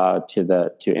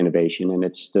to innovation, and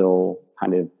it still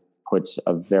kind of puts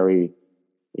a very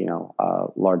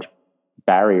large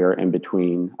barrier in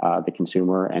between the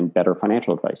consumer and better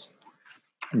financial advice.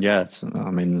 Yeah,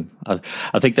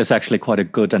 I think there's actually quite a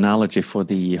good analogy for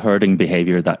the herding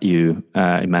behavior that you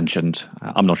mentioned.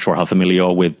 I'm not sure how familiar you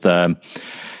are with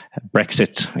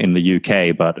Brexit in the UK,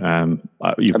 but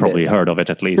you probably heard of it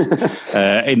at least.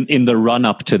 In the run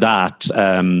up to that,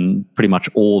 pretty much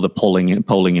all the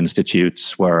polling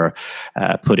institutes were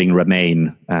putting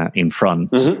Remain in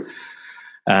front.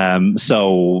 Mm-hmm.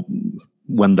 So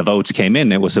when the votes came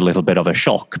in, it was a little bit of a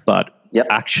shock. But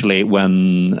actually,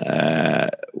 when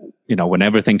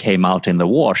everything came out in the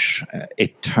wash,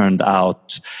 it turned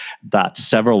out that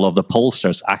several of the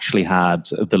pollsters actually had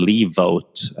the Leave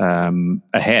vote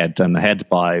ahead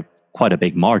by quite a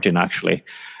big margin, actually.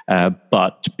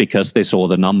 But because they saw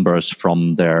the numbers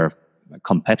from their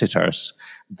competitors,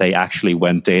 they actually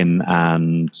went in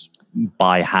and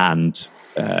by hand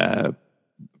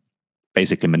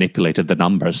basically manipulated the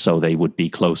numbers so they would be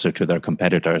closer to their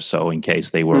competitors. So in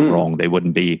case they were wrong, they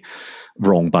wouldn't be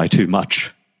wrong by too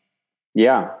much.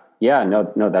 Yeah.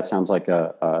 No, that sounds like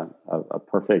a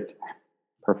perfect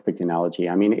analogy.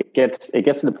 I mean, it gets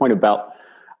to the point about,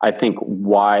 I think,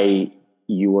 why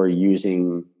you are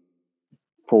using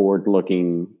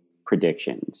forward-looking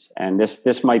predictions, and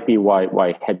this might be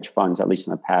why hedge funds, at least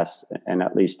in the past, and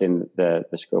at least in the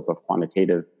scope of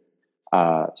quantitative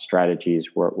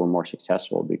strategies, were more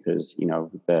successful, because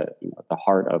the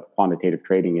heart of quantitative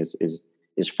trading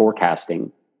is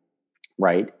forecasting.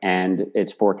 Right. And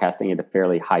it's forecasting at a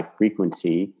fairly high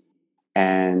frequency.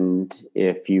 And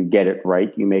if you get it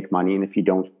right, you make money. And if you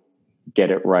don't get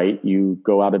it right, you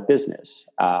go out of business.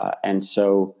 And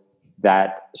so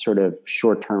that sort of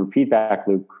short-term feedback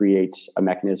loop creates a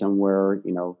mechanism where,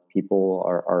 people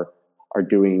are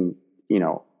doing,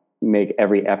 make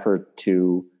every effort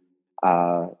to,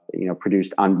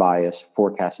 produce unbiased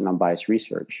forecasts and unbiased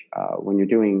research. When you're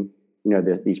doing,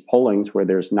 these pollings where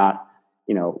there's not,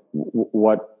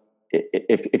 what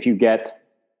if you get,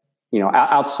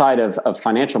 outside of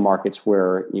financial markets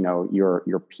where,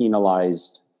 you're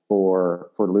penalized for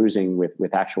losing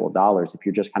with actual dollars, if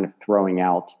you're just kind of throwing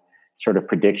out sort of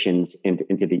predictions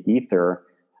into the ether,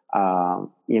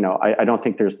 I don't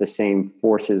think there's the same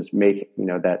forces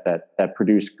that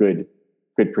produce good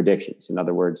predictions. In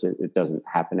other words, it doesn't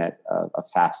happen at a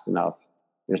fast enough.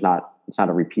 It's not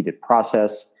a repeated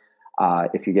process.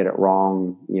 If you get it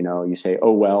wrong, you say,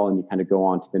 oh, well, and you kind of go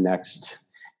on to the next,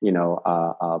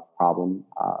 problem.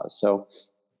 So,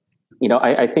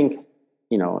 I think,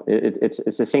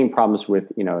 it's the same problems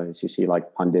with, as you see,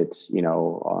 like pundits,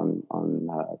 on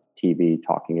TV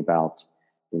talking about,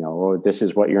 oh, this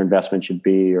is what your investment should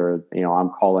be, or, I'm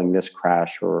calling this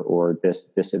crash or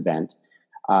this event.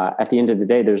 At the end of the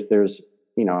day, there's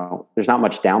not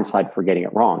much downside for getting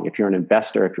it wrong. If you're an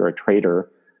investor, if you're a trader,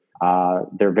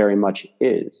 there very much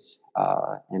is.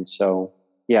 And so,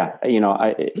 yeah,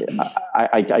 I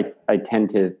tend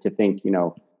to think,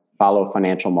 follow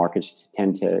financial markets,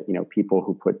 tend to, people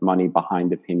who put money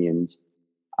behind opinions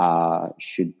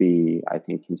should be, I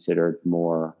think, considered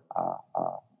more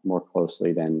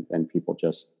closely than people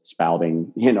just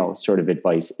spouting, sort of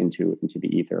advice into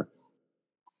the ether.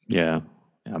 Yeah.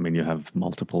 I mean, you have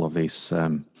multiple of these,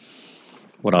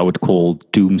 what I would call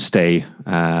doomsday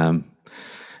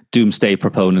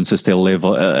proponents who still live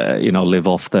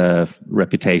off the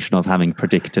reputation of having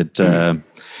predicted the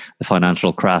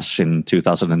financial crash in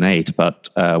 2008. But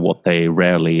what they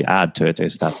rarely add to it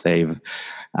is that they've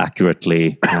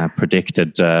accurately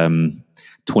predicted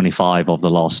 25 of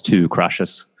the last 2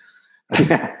 crashes.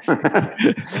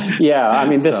 Yeah, I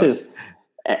mean, this is,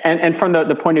 and from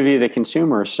the point of view of the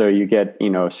consumer, so you get,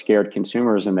 scared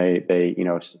consumers, and they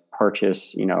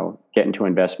purchase, get into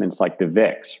investments like the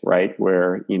VIX, right?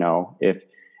 Where, if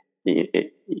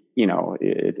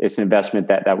it's an investment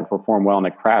that would perform well in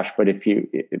a crash, but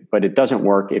it doesn't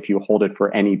work if you hold it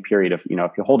for any period of,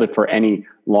 if you hold it for any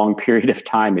long period of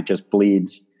time, it just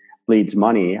bleeds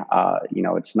money.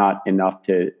 It's not enough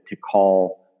to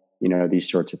call,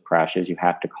 these sorts of crashes. You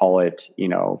have to call it,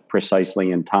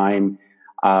 precisely in time.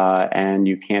 And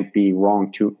you can't be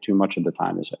wrong too much of the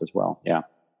time as well. Yeah.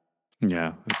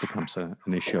 Yeah, it becomes an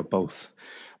issue of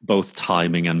both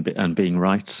timing and being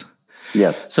right.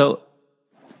 Yes. So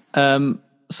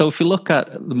if you look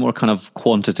at the more kind of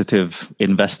quantitative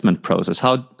investment process,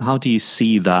 how do you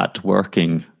see that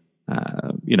working?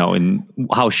 In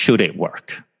how should it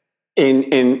work?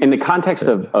 In the context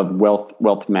of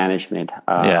wealth management,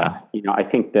 I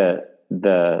think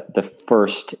the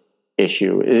first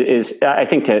issue is I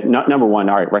think to number one,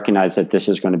 all right, recognize that this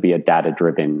is going to be a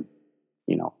data-driven,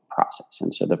 process.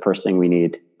 And so the first thing we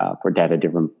need for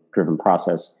data-driven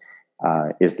process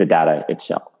is the data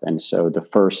itself. And so the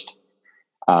first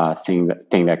thing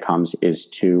that comes is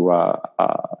to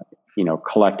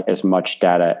collect as much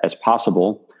data as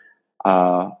possible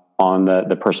on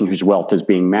the person whose wealth is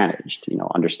being managed.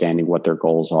 Understanding what their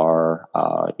goals are,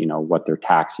 what their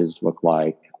taxes look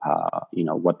like,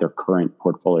 what their current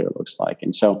portfolio looks like.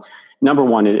 And so, number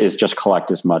one is just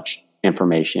collect as much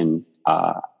information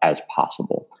as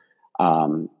possible.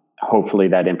 Hopefully,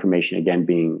 that information again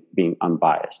being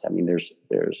unbiased. I mean, there's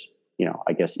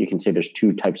I guess you can say there's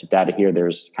two types of data here.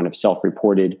 There's kind of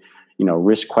self-reported,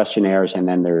 risk questionnaires, and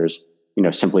then there's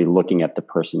simply looking at the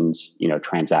person's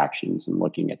transactions and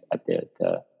looking at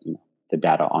the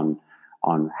data on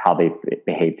how they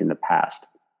behaved in the past.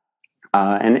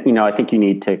 And I think you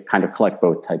need to kind of collect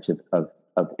both types of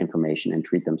information and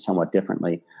treat them somewhat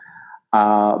differently.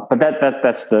 But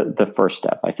that's the first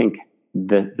step. I think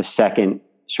the second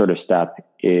sort of step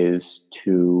is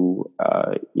to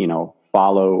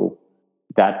follow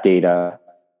that data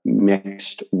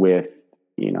mixed with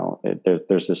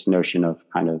there's this notion of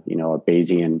kind of a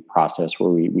Bayesian process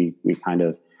where we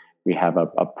have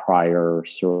a prior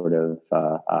sort of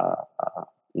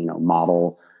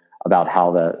model about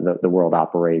how the world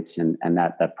operates, and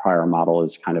that prior model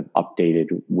is kind of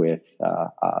updated with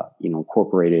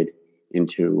incorporated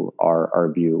into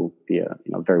our view via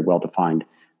very well defined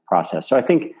process. So I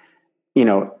think you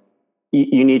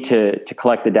need to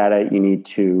collect the data. You need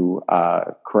to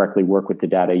correctly work with the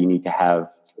data. You need to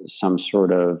have some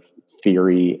sort of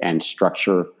theory and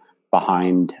structure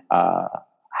behind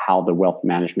how the wealth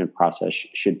management process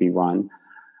should be run.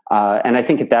 And I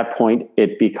think at that point,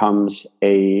 it becomes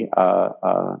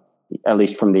at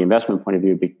least from the investment point of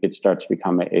view, it starts to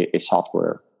become a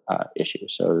software issue.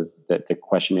 So that the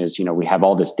question is, we have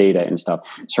all this data and stuff.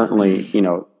 Certainly,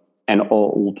 an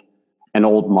old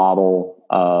model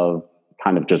of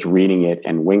kind of just reading it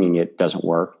and winging it doesn't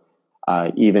work.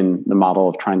 Even the model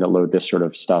of trying to load this sort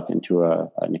of stuff into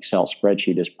an Excel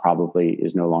spreadsheet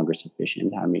is no longer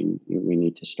sufficient. I mean, we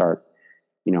need to start,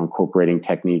 incorporating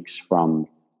techniques from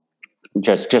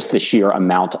just the sheer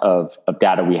amount of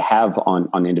data we have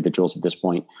on individuals at this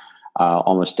point.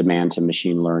 Almost demands a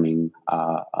machine learning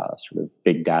sort of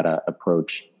big data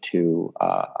approach to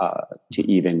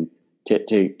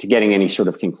getting any sort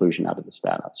of conclusion out of this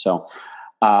data. So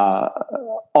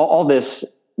all this,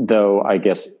 though, I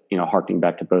guess, harkening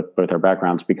back to both our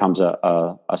backgrounds, becomes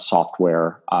a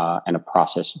software and a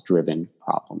process-driven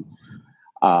problem.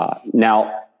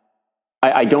 Now,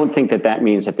 I don't think that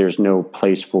means that there's no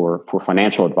place for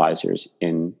financial advisors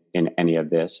in any of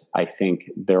this. I think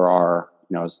there are,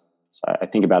 I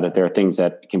think about it, there are things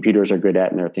that computers are good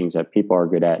at, and there are things that people are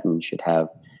good at, and you should have,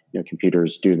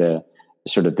 computers do the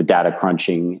sort of the data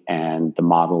crunching and the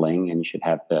modeling, and you should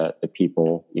have the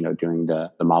people, doing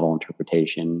the model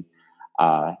interpretation,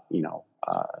 the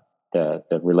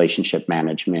relationship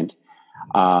management,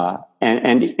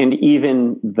 and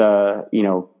even the,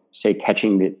 say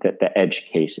catching the edge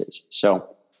cases. So,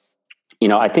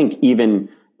 I think even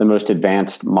the most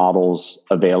advanced models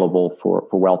available for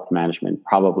wealth management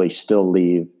probably still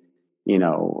leave,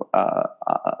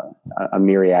 a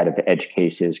myriad of edge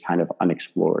cases kind of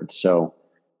unexplored. So,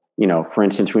 for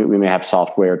instance, we may have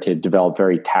software to develop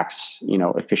very tax,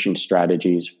 efficient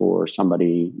strategies for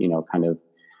somebody, kind of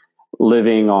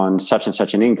living on such and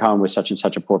such an income with such and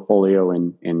such a portfolio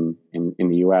in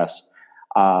the US.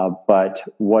 But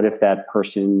what if that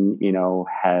person,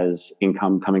 has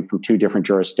income coming from two different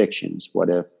jurisdictions? What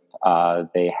if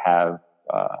they have,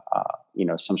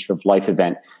 some sort of life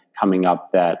event coming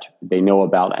up that they know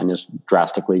about and is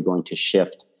drastically going to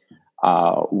shift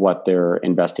what their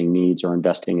investing needs or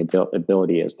investing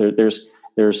ability is?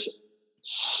 There's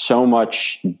so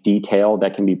much detail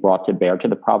that can be brought to bear to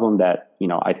the problem that,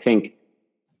 I think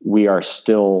we are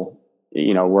still,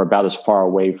 we're about as far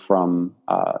away from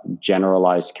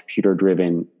generalized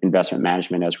computer-driven investment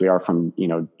management as we are from,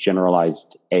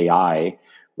 generalized AI,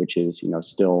 which is,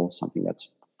 still something that's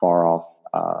far off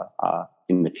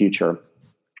in the future.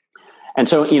 And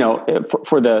so,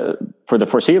 for the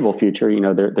foreseeable future,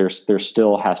 there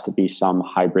still has to be some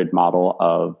hybrid model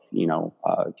of,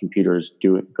 computers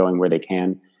going where they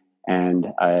can, and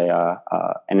an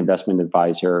investment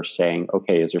advisor saying,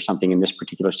 okay, is there something in this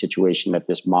particular situation that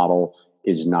this model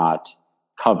is not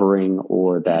covering,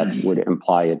 or that would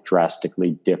imply a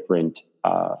drastically different,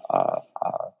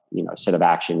 set of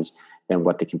actions than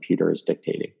what the computer is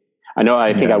dictating?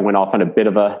 I think I went off on a bit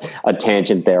of a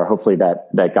tangent there. Hopefully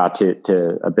that got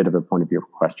to a bit of a point of your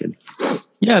question.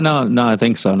 Yeah, no, I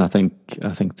think so, and I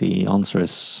think the answer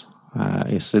is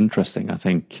interesting. I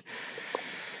think,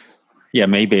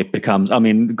 maybe it becomes. I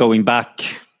mean, going back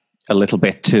a little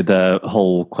bit to the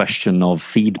whole question of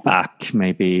feedback.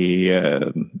 Maybe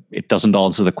it doesn't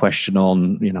answer the question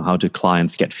on, how do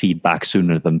clients get feedback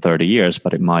sooner than 30 years,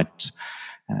 but it might,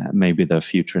 maybe the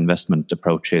future investment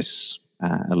approach is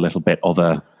a little bit of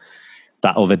a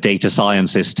data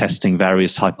scientist testing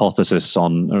various hypotheses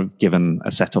on given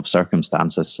a set of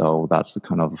circumstances. So that's the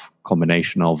kind of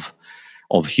combination of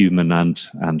human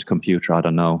and computer. I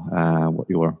don't know what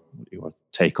your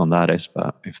take on that is,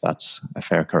 but if that's a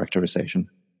fair characterization.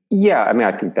 Yeah, I mean,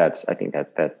 I think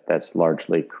that's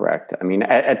largely correct. I mean,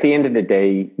 at the end of the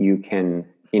day, you can,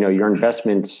 your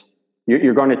investments,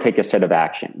 you're going to take a set of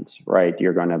actions, right?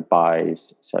 You're going to buy,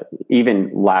 even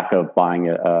lack of buying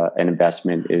an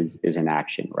investment is an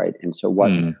action, right? And so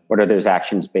what are those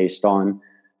actions based on?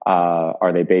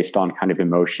 Are they based on kind of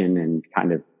emotion and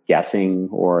kind of guessing,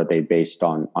 or are they based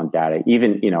on data?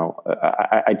 Even,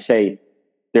 I'd say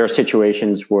there are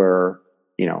situations where,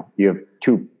 you have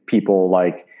two people,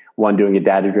 like one doing a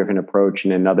data-driven approach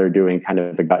and another doing kind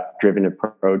of a gut-driven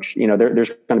approach. There's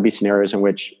going to be scenarios in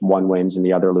which one wins and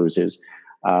the other loses,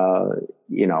 and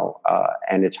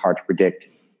it's hard to predict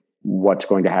what's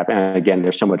going to happen. And again,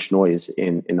 there's so much noise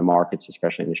in the markets,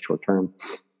 especially in the short term,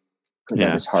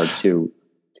 that it's hard to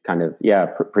kind of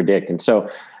predict. And so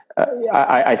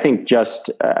I think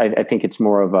I think it's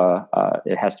more of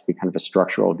it has to be kind of a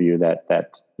structural view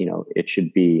that it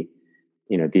should be,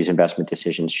 these investment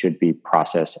decisions should be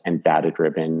process and data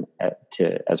driven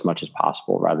to as much as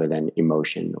possible, rather than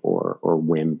emotion or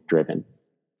whim driven.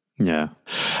 Yeah,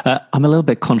 I'm a little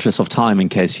bit conscious of time in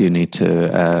case you need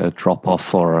to drop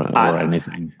off or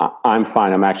anything. I'm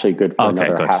fine. I'm actually good for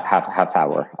another half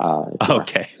hour.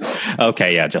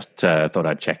 Okay. Yeah, just thought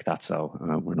I'd check that, so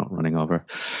we're not running over.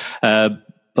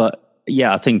 But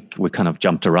yeah, I think we kind of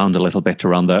jumped around a little bit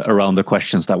around the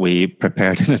questions that we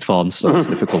prepared in advance, so it's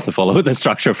difficult to follow the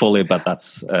structure fully, but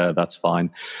that's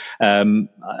fine.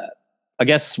 I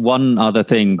guess one other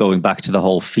thing, going back to the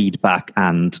whole feedback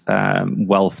and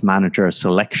wealth manager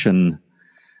selection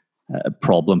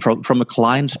problem from a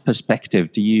client's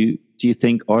perspective, do you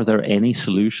think, are there any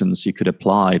solutions you could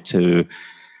apply to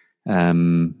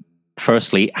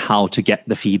firstly how to get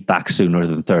the feedback sooner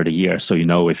than 30 years, so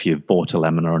if you've bought a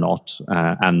lemon or not,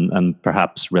 and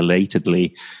perhaps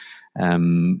relatedly,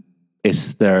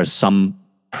 is there some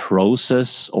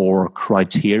process or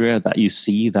criteria that you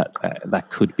see that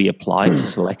could be applied to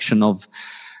selection of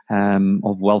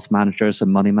wealth managers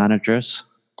and money managers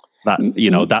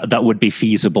that would be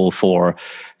feasible for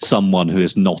someone who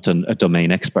is not a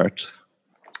domain expert?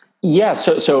 Yeah.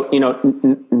 So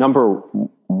number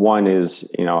one is,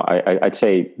 I'd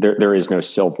say there is no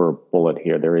silver bullet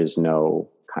here. There is no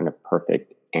kind of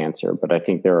perfect answer, but I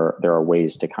think there are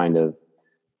ways to kind of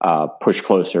push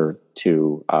closer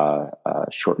to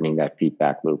shortening that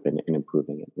feedback loop and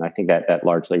improving it. And I think that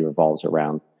largely revolves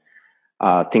around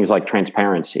things like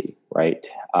transparency, right?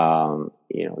 Number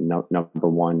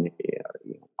one,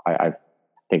 I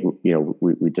think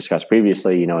we discussed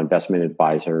previously, investment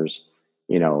advisors,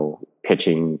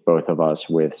 pitching both of us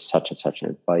with such and such an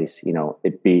advice,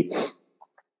 it'd be,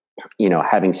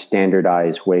 having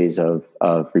standardized ways of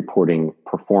reporting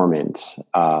performance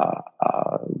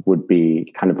would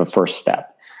be kind of a first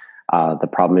step. The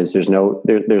problem is there's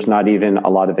not even a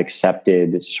lot of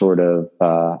accepted sort of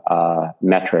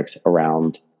metrics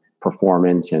around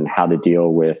performance and how to deal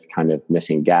with kind of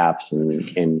missing gaps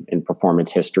in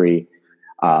performance history.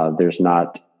 There's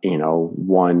not,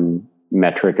 one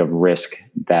metric of risk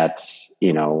that's,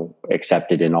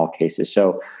 accepted in all cases.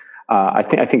 So I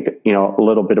think that, a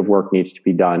little bit of work needs to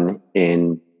be done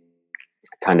in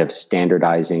kind of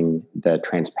standardizing the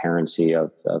transparency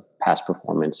of past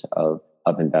performance of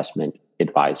investment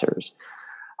advisors.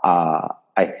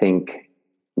 I think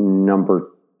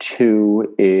number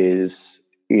two is,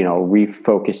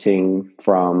 refocusing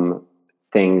from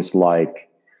things like,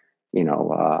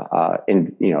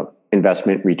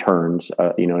 investment returns,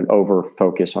 an over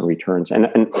focus on returns. And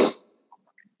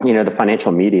the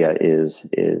financial media is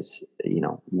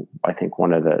I think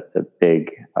one of the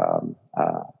big,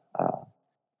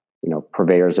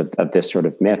 purveyors of this sort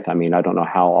of myth. I mean, I don't know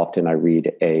how often I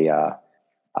read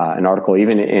an article,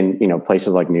 even in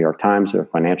places like New York Times or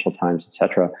Financial Times, et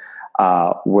cetera,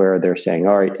 where they're saying,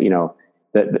 all right,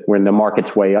 that when the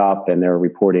market's way up and they're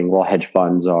reporting, well, hedge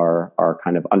funds are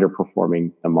kind of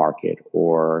underperforming the market,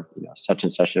 or such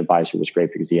and such an advisor was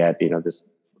great because he had this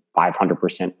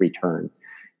 500% return.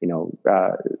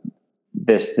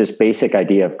 This basic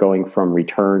idea of going from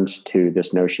returns to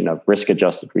this notion of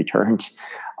risk-adjusted returns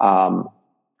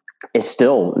is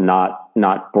still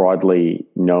not broadly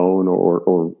known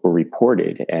or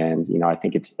reported, and I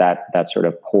think it's that sort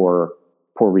of poor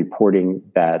reporting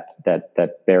that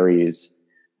buries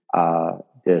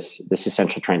this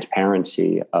essential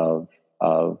transparency of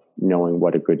knowing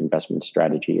what a good investment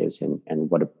strategy is and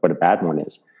what a bad one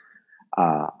is.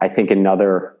 I think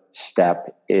another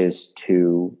step is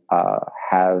to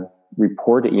have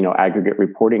aggregate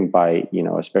reporting by,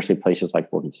 especially places like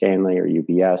Morgan Stanley or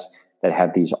UBS that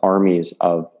have these armies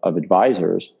of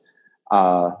advisors,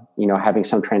 having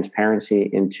some transparency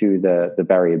into the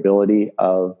variability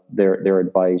of their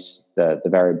advice, the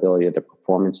variability of the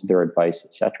performance of their advice,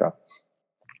 et cetera.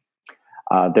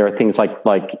 There are things like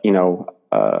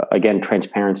again,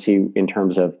 transparency in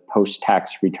terms of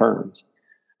post-tax returns.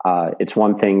 It's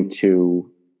one thing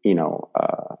to,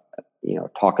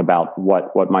 talk about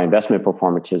what my investment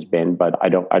performance has been, but I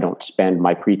don't spend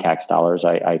my pre-tax dollars.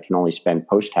 I can only spend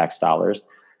post-tax dollars.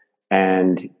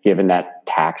 And given that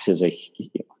tax is a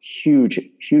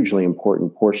hugely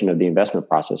important portion of the investment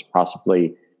process,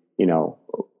 possibly,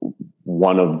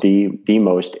 one of the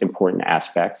most important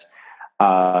aspects,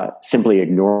 simply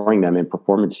ignoring them in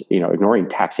performance, ignoring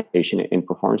taxation in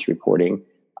performance reporting,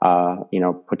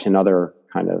 puts another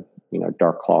kind of,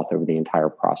 dark cloth over the entire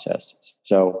process.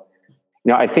 So,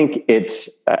 I think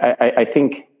I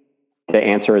think the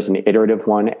answer is an iterative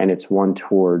one, and it's one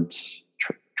towards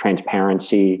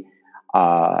transparency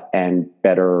and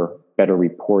better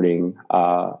reporting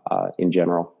in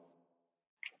general.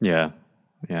 Yeah.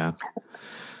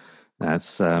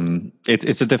 That's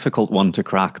it's a difficult one to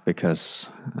crack because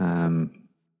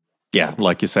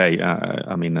like you say,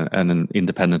 an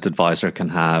independent advisor can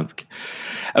have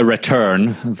a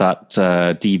return that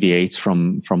deviates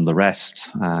from the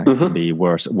rest. It can be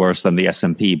worse than the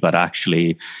S&P, but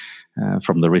actually,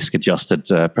 from the risk-adjusted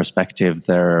perspective,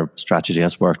 their strategy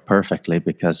has worked perfectly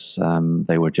because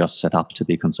they were just set up to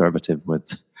be conservative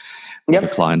with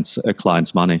the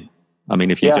client's money. I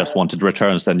mean, if you just wanted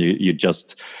returns, then you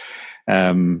just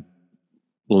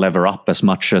lever up as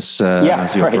much as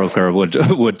your broker would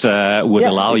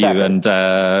allow you, and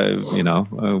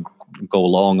go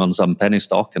long on some penny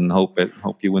stock and hope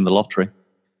you win the lottery.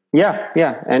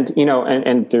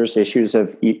 And there's issues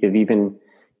of even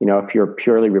if you're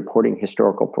purely reporting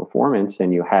historical performance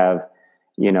and you have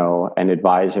an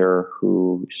advisor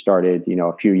who started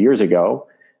a few years ago,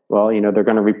 well, they're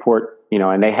going to report,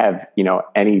 and they have,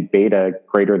 any beta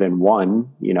greater than 1,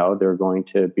 they're going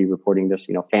to be reporting this,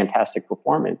 fantastic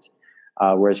performance.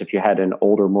 Whereas if you had an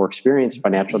older, more experienced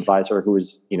financial advisor who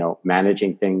was,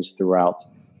 managing things throughout,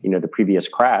 the previous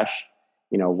crash,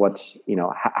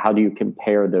 how do you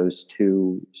compare those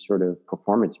two sort of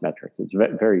performance metrics? It's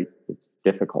it's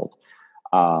difficult.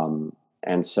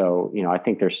 And so, I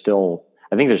think there's still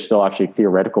actually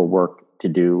theoretical work to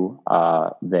do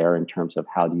there in terms of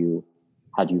how do you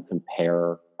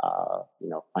compare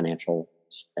financial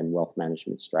and wealth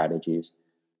management strategies.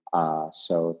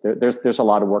 So there's a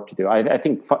lot of work to do. I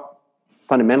think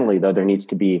fundamentally, though, there needs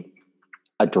to be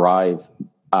a drive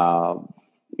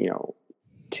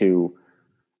to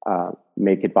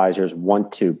make advisors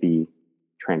want to be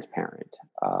transparent.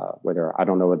 Whether I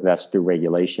don't know whether that's through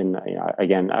regulation.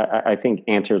 Again, I think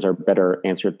answers are better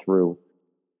answered through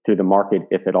the market,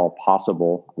 if at all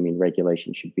possible. I mean,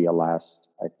 regulation should be a last,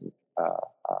 I think,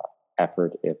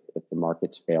 effort if the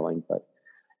market's failing. But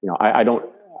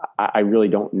I really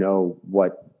don't know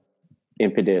what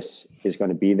impetus is going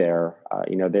to be there.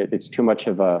 It's too much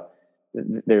of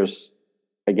there's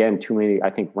again too many, I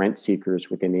think, rent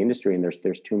seekers within the industry, and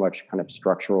there's too much kind of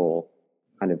structural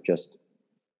kind of just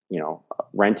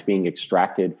rent being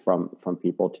extracted from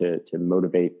people to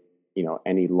motivate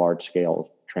any large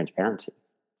scale transparency.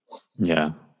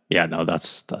 No,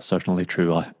 that's certainly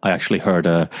true. I actually heard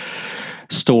a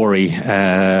story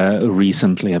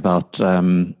recently about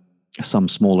some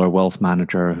smaller wealth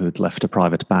manager who'd left a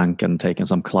private bank and taken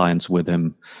some clients with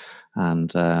him,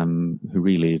 and who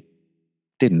really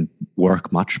didn't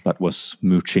work much, but was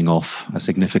mooching off a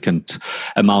significant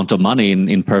amount of money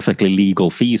in perfectly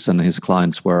legal fees, and his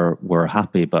clients were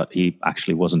happy, but he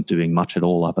actually wasn't doing much at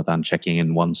all other than checking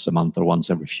in once a month or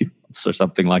once every few months or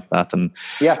something like that, and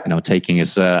taking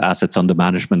his assets under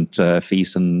management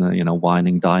fees and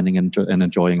wining, dining, and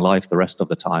enjoying life the rest of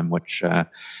the time, which you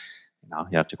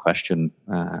have to question: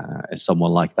 is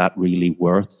someone like that really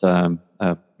worth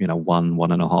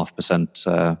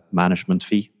 1.5% management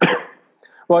fee?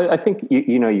 Well, I think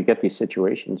you get these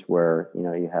situations where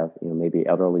you have maybe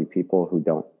elderly people who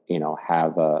don't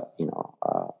have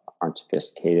aren't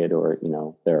sophisticated, or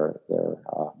they're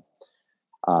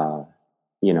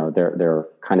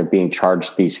kind of being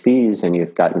charged these fees, and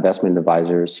you've got investment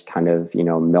advisors kind of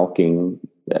milking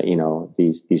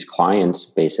these clients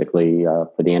basically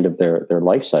for the end of their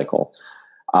life cycle.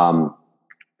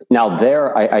 Now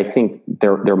I think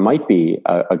there might be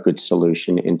a good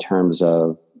solution in terms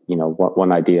of,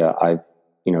 one idea I've,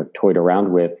 toyed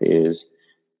around with is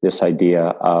this idea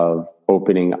of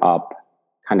opening up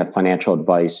kind of financial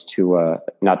advice to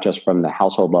not just from the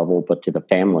household level, but to the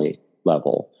family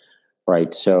level,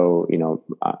 right? So,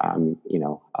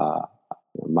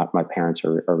 my parents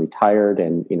are retired,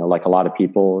 and like a lot of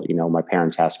people, my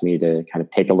parents ask me to kind of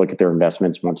take a look at their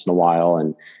investments once in a while,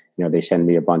 and they send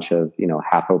me a bunch of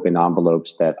half-open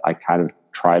envelopes that I kind of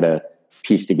try to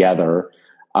piece together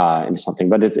into something.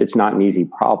 But it's not an easy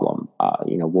problem.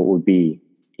 What would be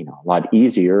a lot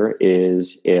easier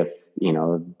is if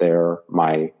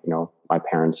my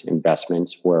parents'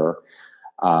 investments were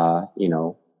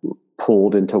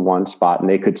pulled into one spot, and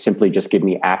they could simply just give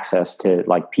me access to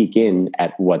like peek in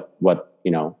at what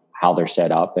how they're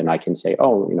set up, and I can say,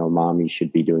 oh, mom, you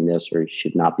should be doing this or you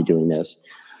should not be doing this.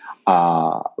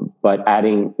 But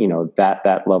adding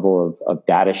that level of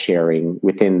data sharing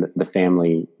within the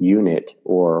family unit,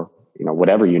 or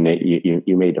whatever unit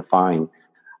you may define,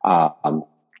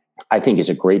 I think is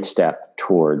a great step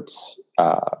towards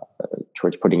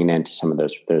putting an end to some of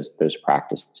those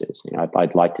practices.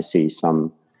 I'd like to see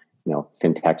some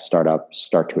fintech startups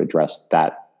start to address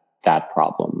that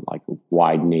problem, like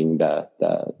widening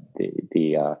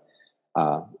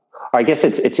I guess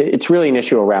it's really an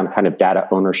issue around kind of data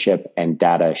ownership and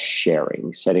data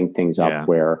sharing, setting things up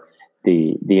where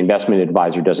the investment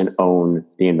advisor doesn't own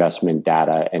the investment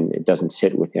data and it doesn't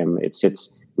sit with him. It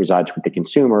resides with the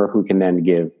consumer, who can then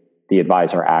give the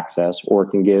advisor access, or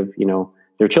can give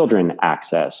their children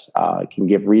access, can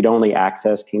give read-only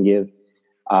access, can give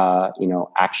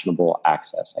actionable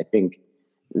access. I think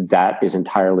that is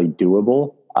entirely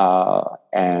doable.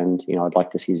 And I'd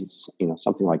like to see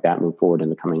something like that move forward in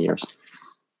the coming years.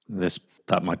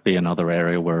 That might be another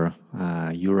area where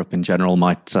Europe in general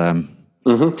might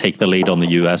take the lead on the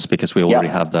US, because we already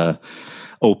have the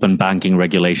open banking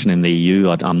regulation in the EU.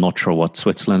 I'm not sure what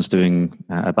Switzerland's doing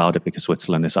about it, because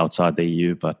Switzerland is outside the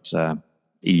EU, but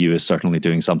EU is certainly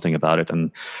doing something about it.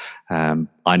 And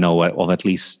I know of at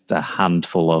least a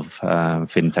handful of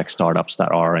fintech startups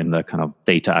that are in the kind of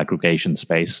data aggregation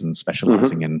space and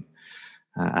specializing in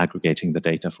aggregating the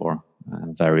data for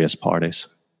various parties.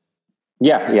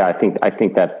 Yeah, I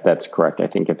think that's correct. I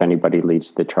think if anybody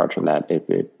leads the charge on that,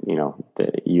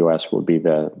 the U.S. will be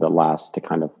the last to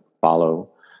kind of follow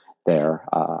there.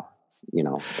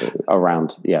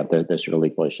 Around the sort of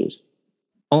legal issues.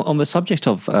 On the subject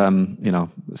of,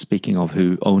 speaking of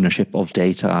ownership of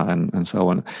data and so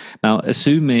on. Now,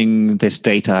 assuming this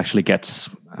data actually gets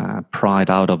pried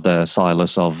out of the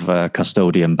silos of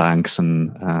custodian banks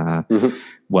and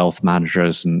wealth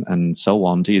managers and so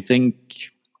on, do you think,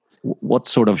 what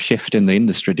sort of shift in the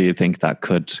industry do you think that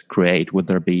could create? Would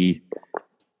there be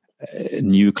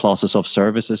new classes of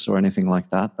services or anything like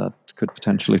that could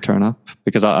potentially turn up?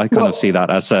 Because I kind of see that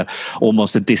as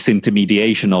almost a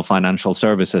disintermediation of financial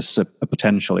services, a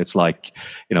potential. It's like,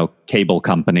 cable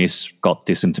companies got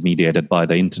disintermediated by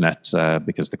the internet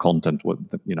because the content,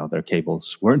 their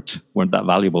cables weren't that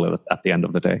valuable at the end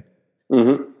of the day.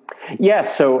 Mm-hmm. Yeah,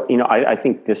 so I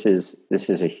think this is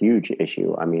a huge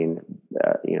issue. I mean,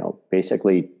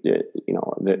 basically,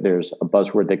 there's a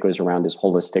buzzword that goes around is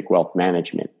holistic wealth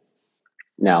management.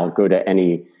 Now, go to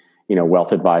any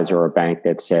wealth advisor or bank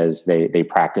that says they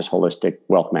practice holistic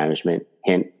wealth management,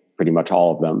 hint, pretty much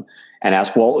all of them, and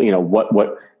ask, well,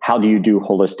 how do you do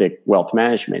holistic wealth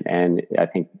management? And I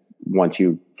think once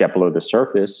you get below the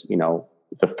surface,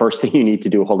 the first thing you need to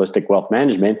do holistic wealth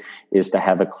management is to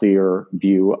have a clear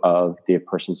view of the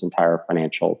person's entire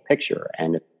financial picture.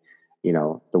 And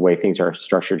the way things are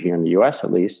structured here in the US,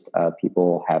 at least,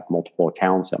 people have multiple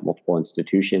accounts at multiple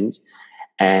institutions.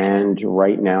 And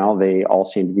right now, they all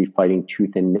seem to be fighting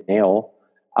tooth and nail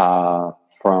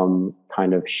from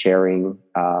kind of sharing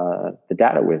the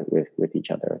data with each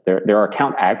other. There are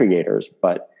account aggregators,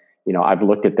 but I've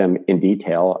looked at them in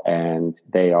detail, and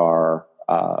they are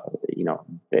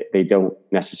they don't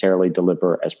necessarily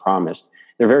deliver as promised.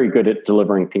 They're very good at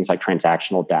delivering things like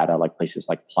transactional data, like places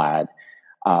like Plaid.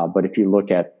 But if you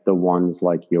look at the ones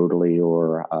like Yodlee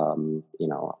or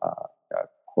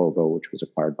Quovo, which was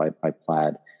acquired by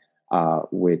Plaid,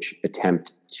 which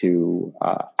attempt to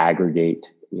aggregate,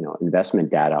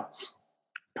 investment data.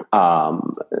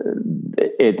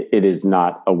 It is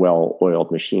not a well-oiled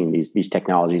machine. These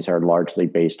technologies are largely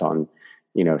based on,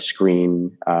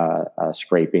 screen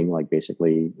scraping. Like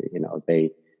basically,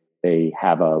 they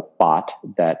have a bot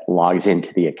that logs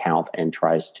into the account and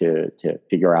tries to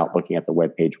figure out, looking at the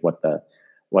web page, what the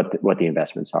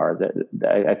investments are.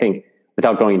 I think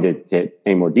without going into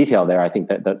any more detail there, I think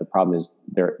that the problem is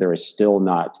there is still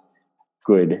not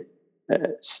good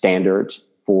standards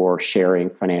for sharing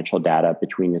financial data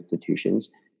between institutions.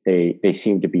 They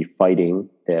seem to be fighting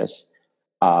this,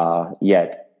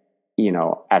 yet,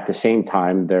 at the same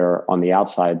time, they're on the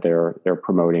outside, they're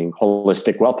promoting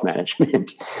holistic wealth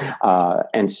management.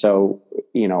 And so,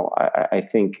 I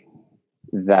think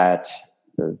that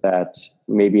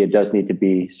maybe it does need to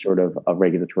be sort of a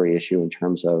regulatory issue in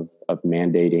terms of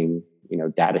mandating,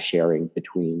 data sharing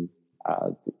between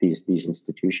these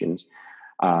institutions.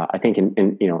 I think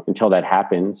until that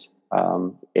happens,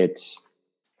 it's,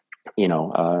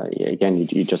 again,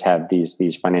 you just have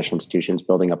these financial institutions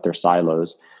building up their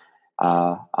silos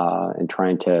and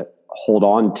trying to hold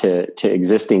on to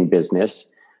existing business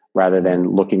rather than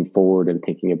looking forward and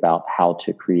thinking about how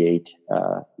to create,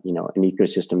 an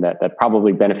ecosystem that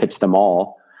probably benefits them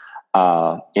all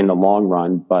in the long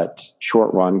run, but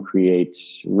short run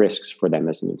creates risks for them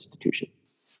as an institution.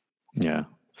 Yeah.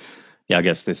 I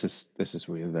guess this is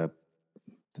really the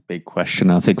big question.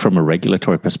 I think from a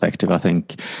regulatory perspective, I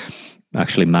think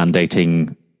actually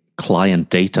mandating client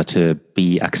data to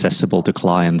be accessible to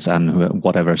clients and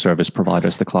whatever service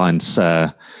providers the clients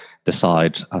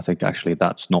decide, I think actually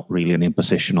that's not really an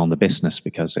imposition on the business,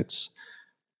 because it's,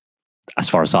 as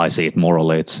far as I see it,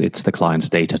 morally, it's the client's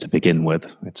data to begin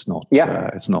with. It's not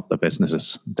it's not the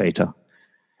business's data.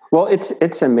 Well,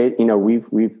 it's amazing.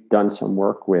 We've done some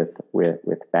work with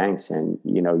banks, and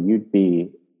you'd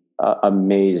be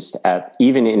amazed at,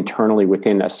 even internally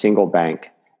within a single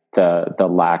bank, the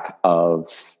lack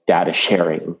of data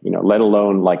sharing. Let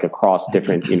alone like across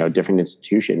different different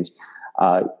institutions.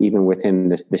 Even within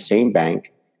the same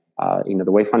bank,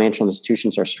 the way financial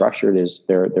institutions are structured is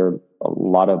they're a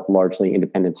lot of largely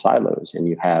independent silos, and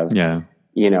you have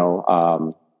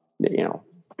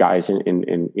guys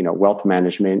in wealth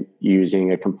management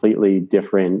using a completely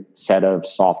different set of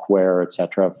software, et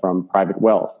cetera, from private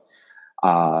wealth.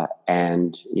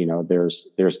 And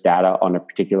there's data on a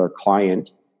particular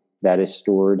client that is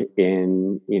stored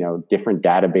in different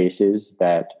databases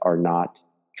that are not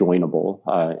joinable,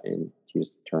 and to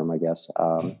use the term, I guess,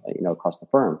 across the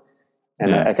firm.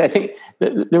 And I think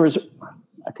there was.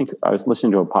 I think I was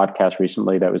listening to a podcast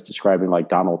recently that was describing like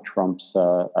Donald Trump's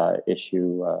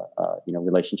issue,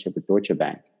 relationship with Deutsche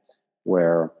Bank,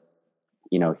 where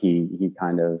he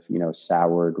kind of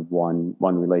soured one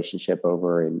relationship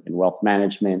over in wealth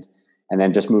management, and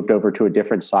then just moved over to a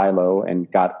different silo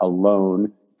and got a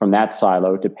loan from that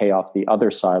silo to pay off the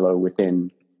other silo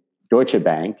within Deutsche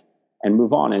Bank and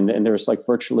move on. And there's like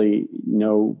virtually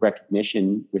no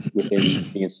recognition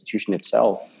within the institution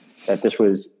itself that this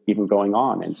was even going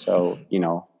on. And so,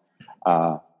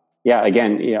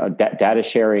 again, data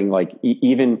sharing, like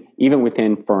even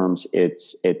within firms,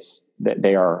 it's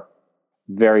they are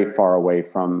very far away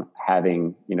from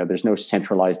having, there's no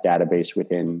centralized database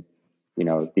within,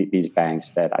 these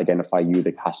banks that identify you,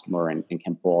 the customer, and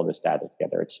can pull all this data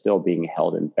together. It's still being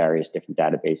held in various different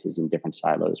databases in different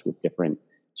silos with different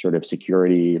sort of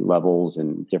security levels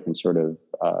and different sort of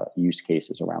use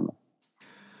cases around them.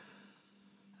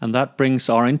 And that brings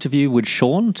our interview with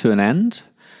Sean to an end.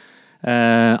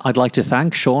 I'd like to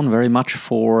thank Sean very much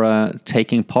for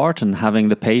taking part and having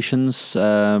the patience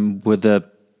with the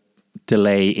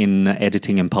delay in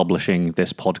editing and publishing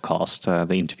this podcast.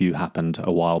 The interview happened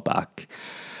a while back.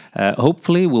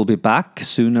 Hopefully we'll be back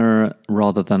sooner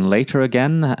rather than later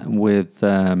again with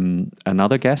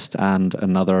another guest and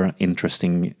another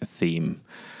interesting theme.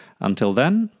 Until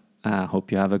then,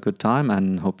 hope you have a good time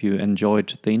and hope you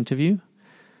enjoyed the interview.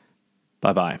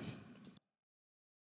 Bye-bye.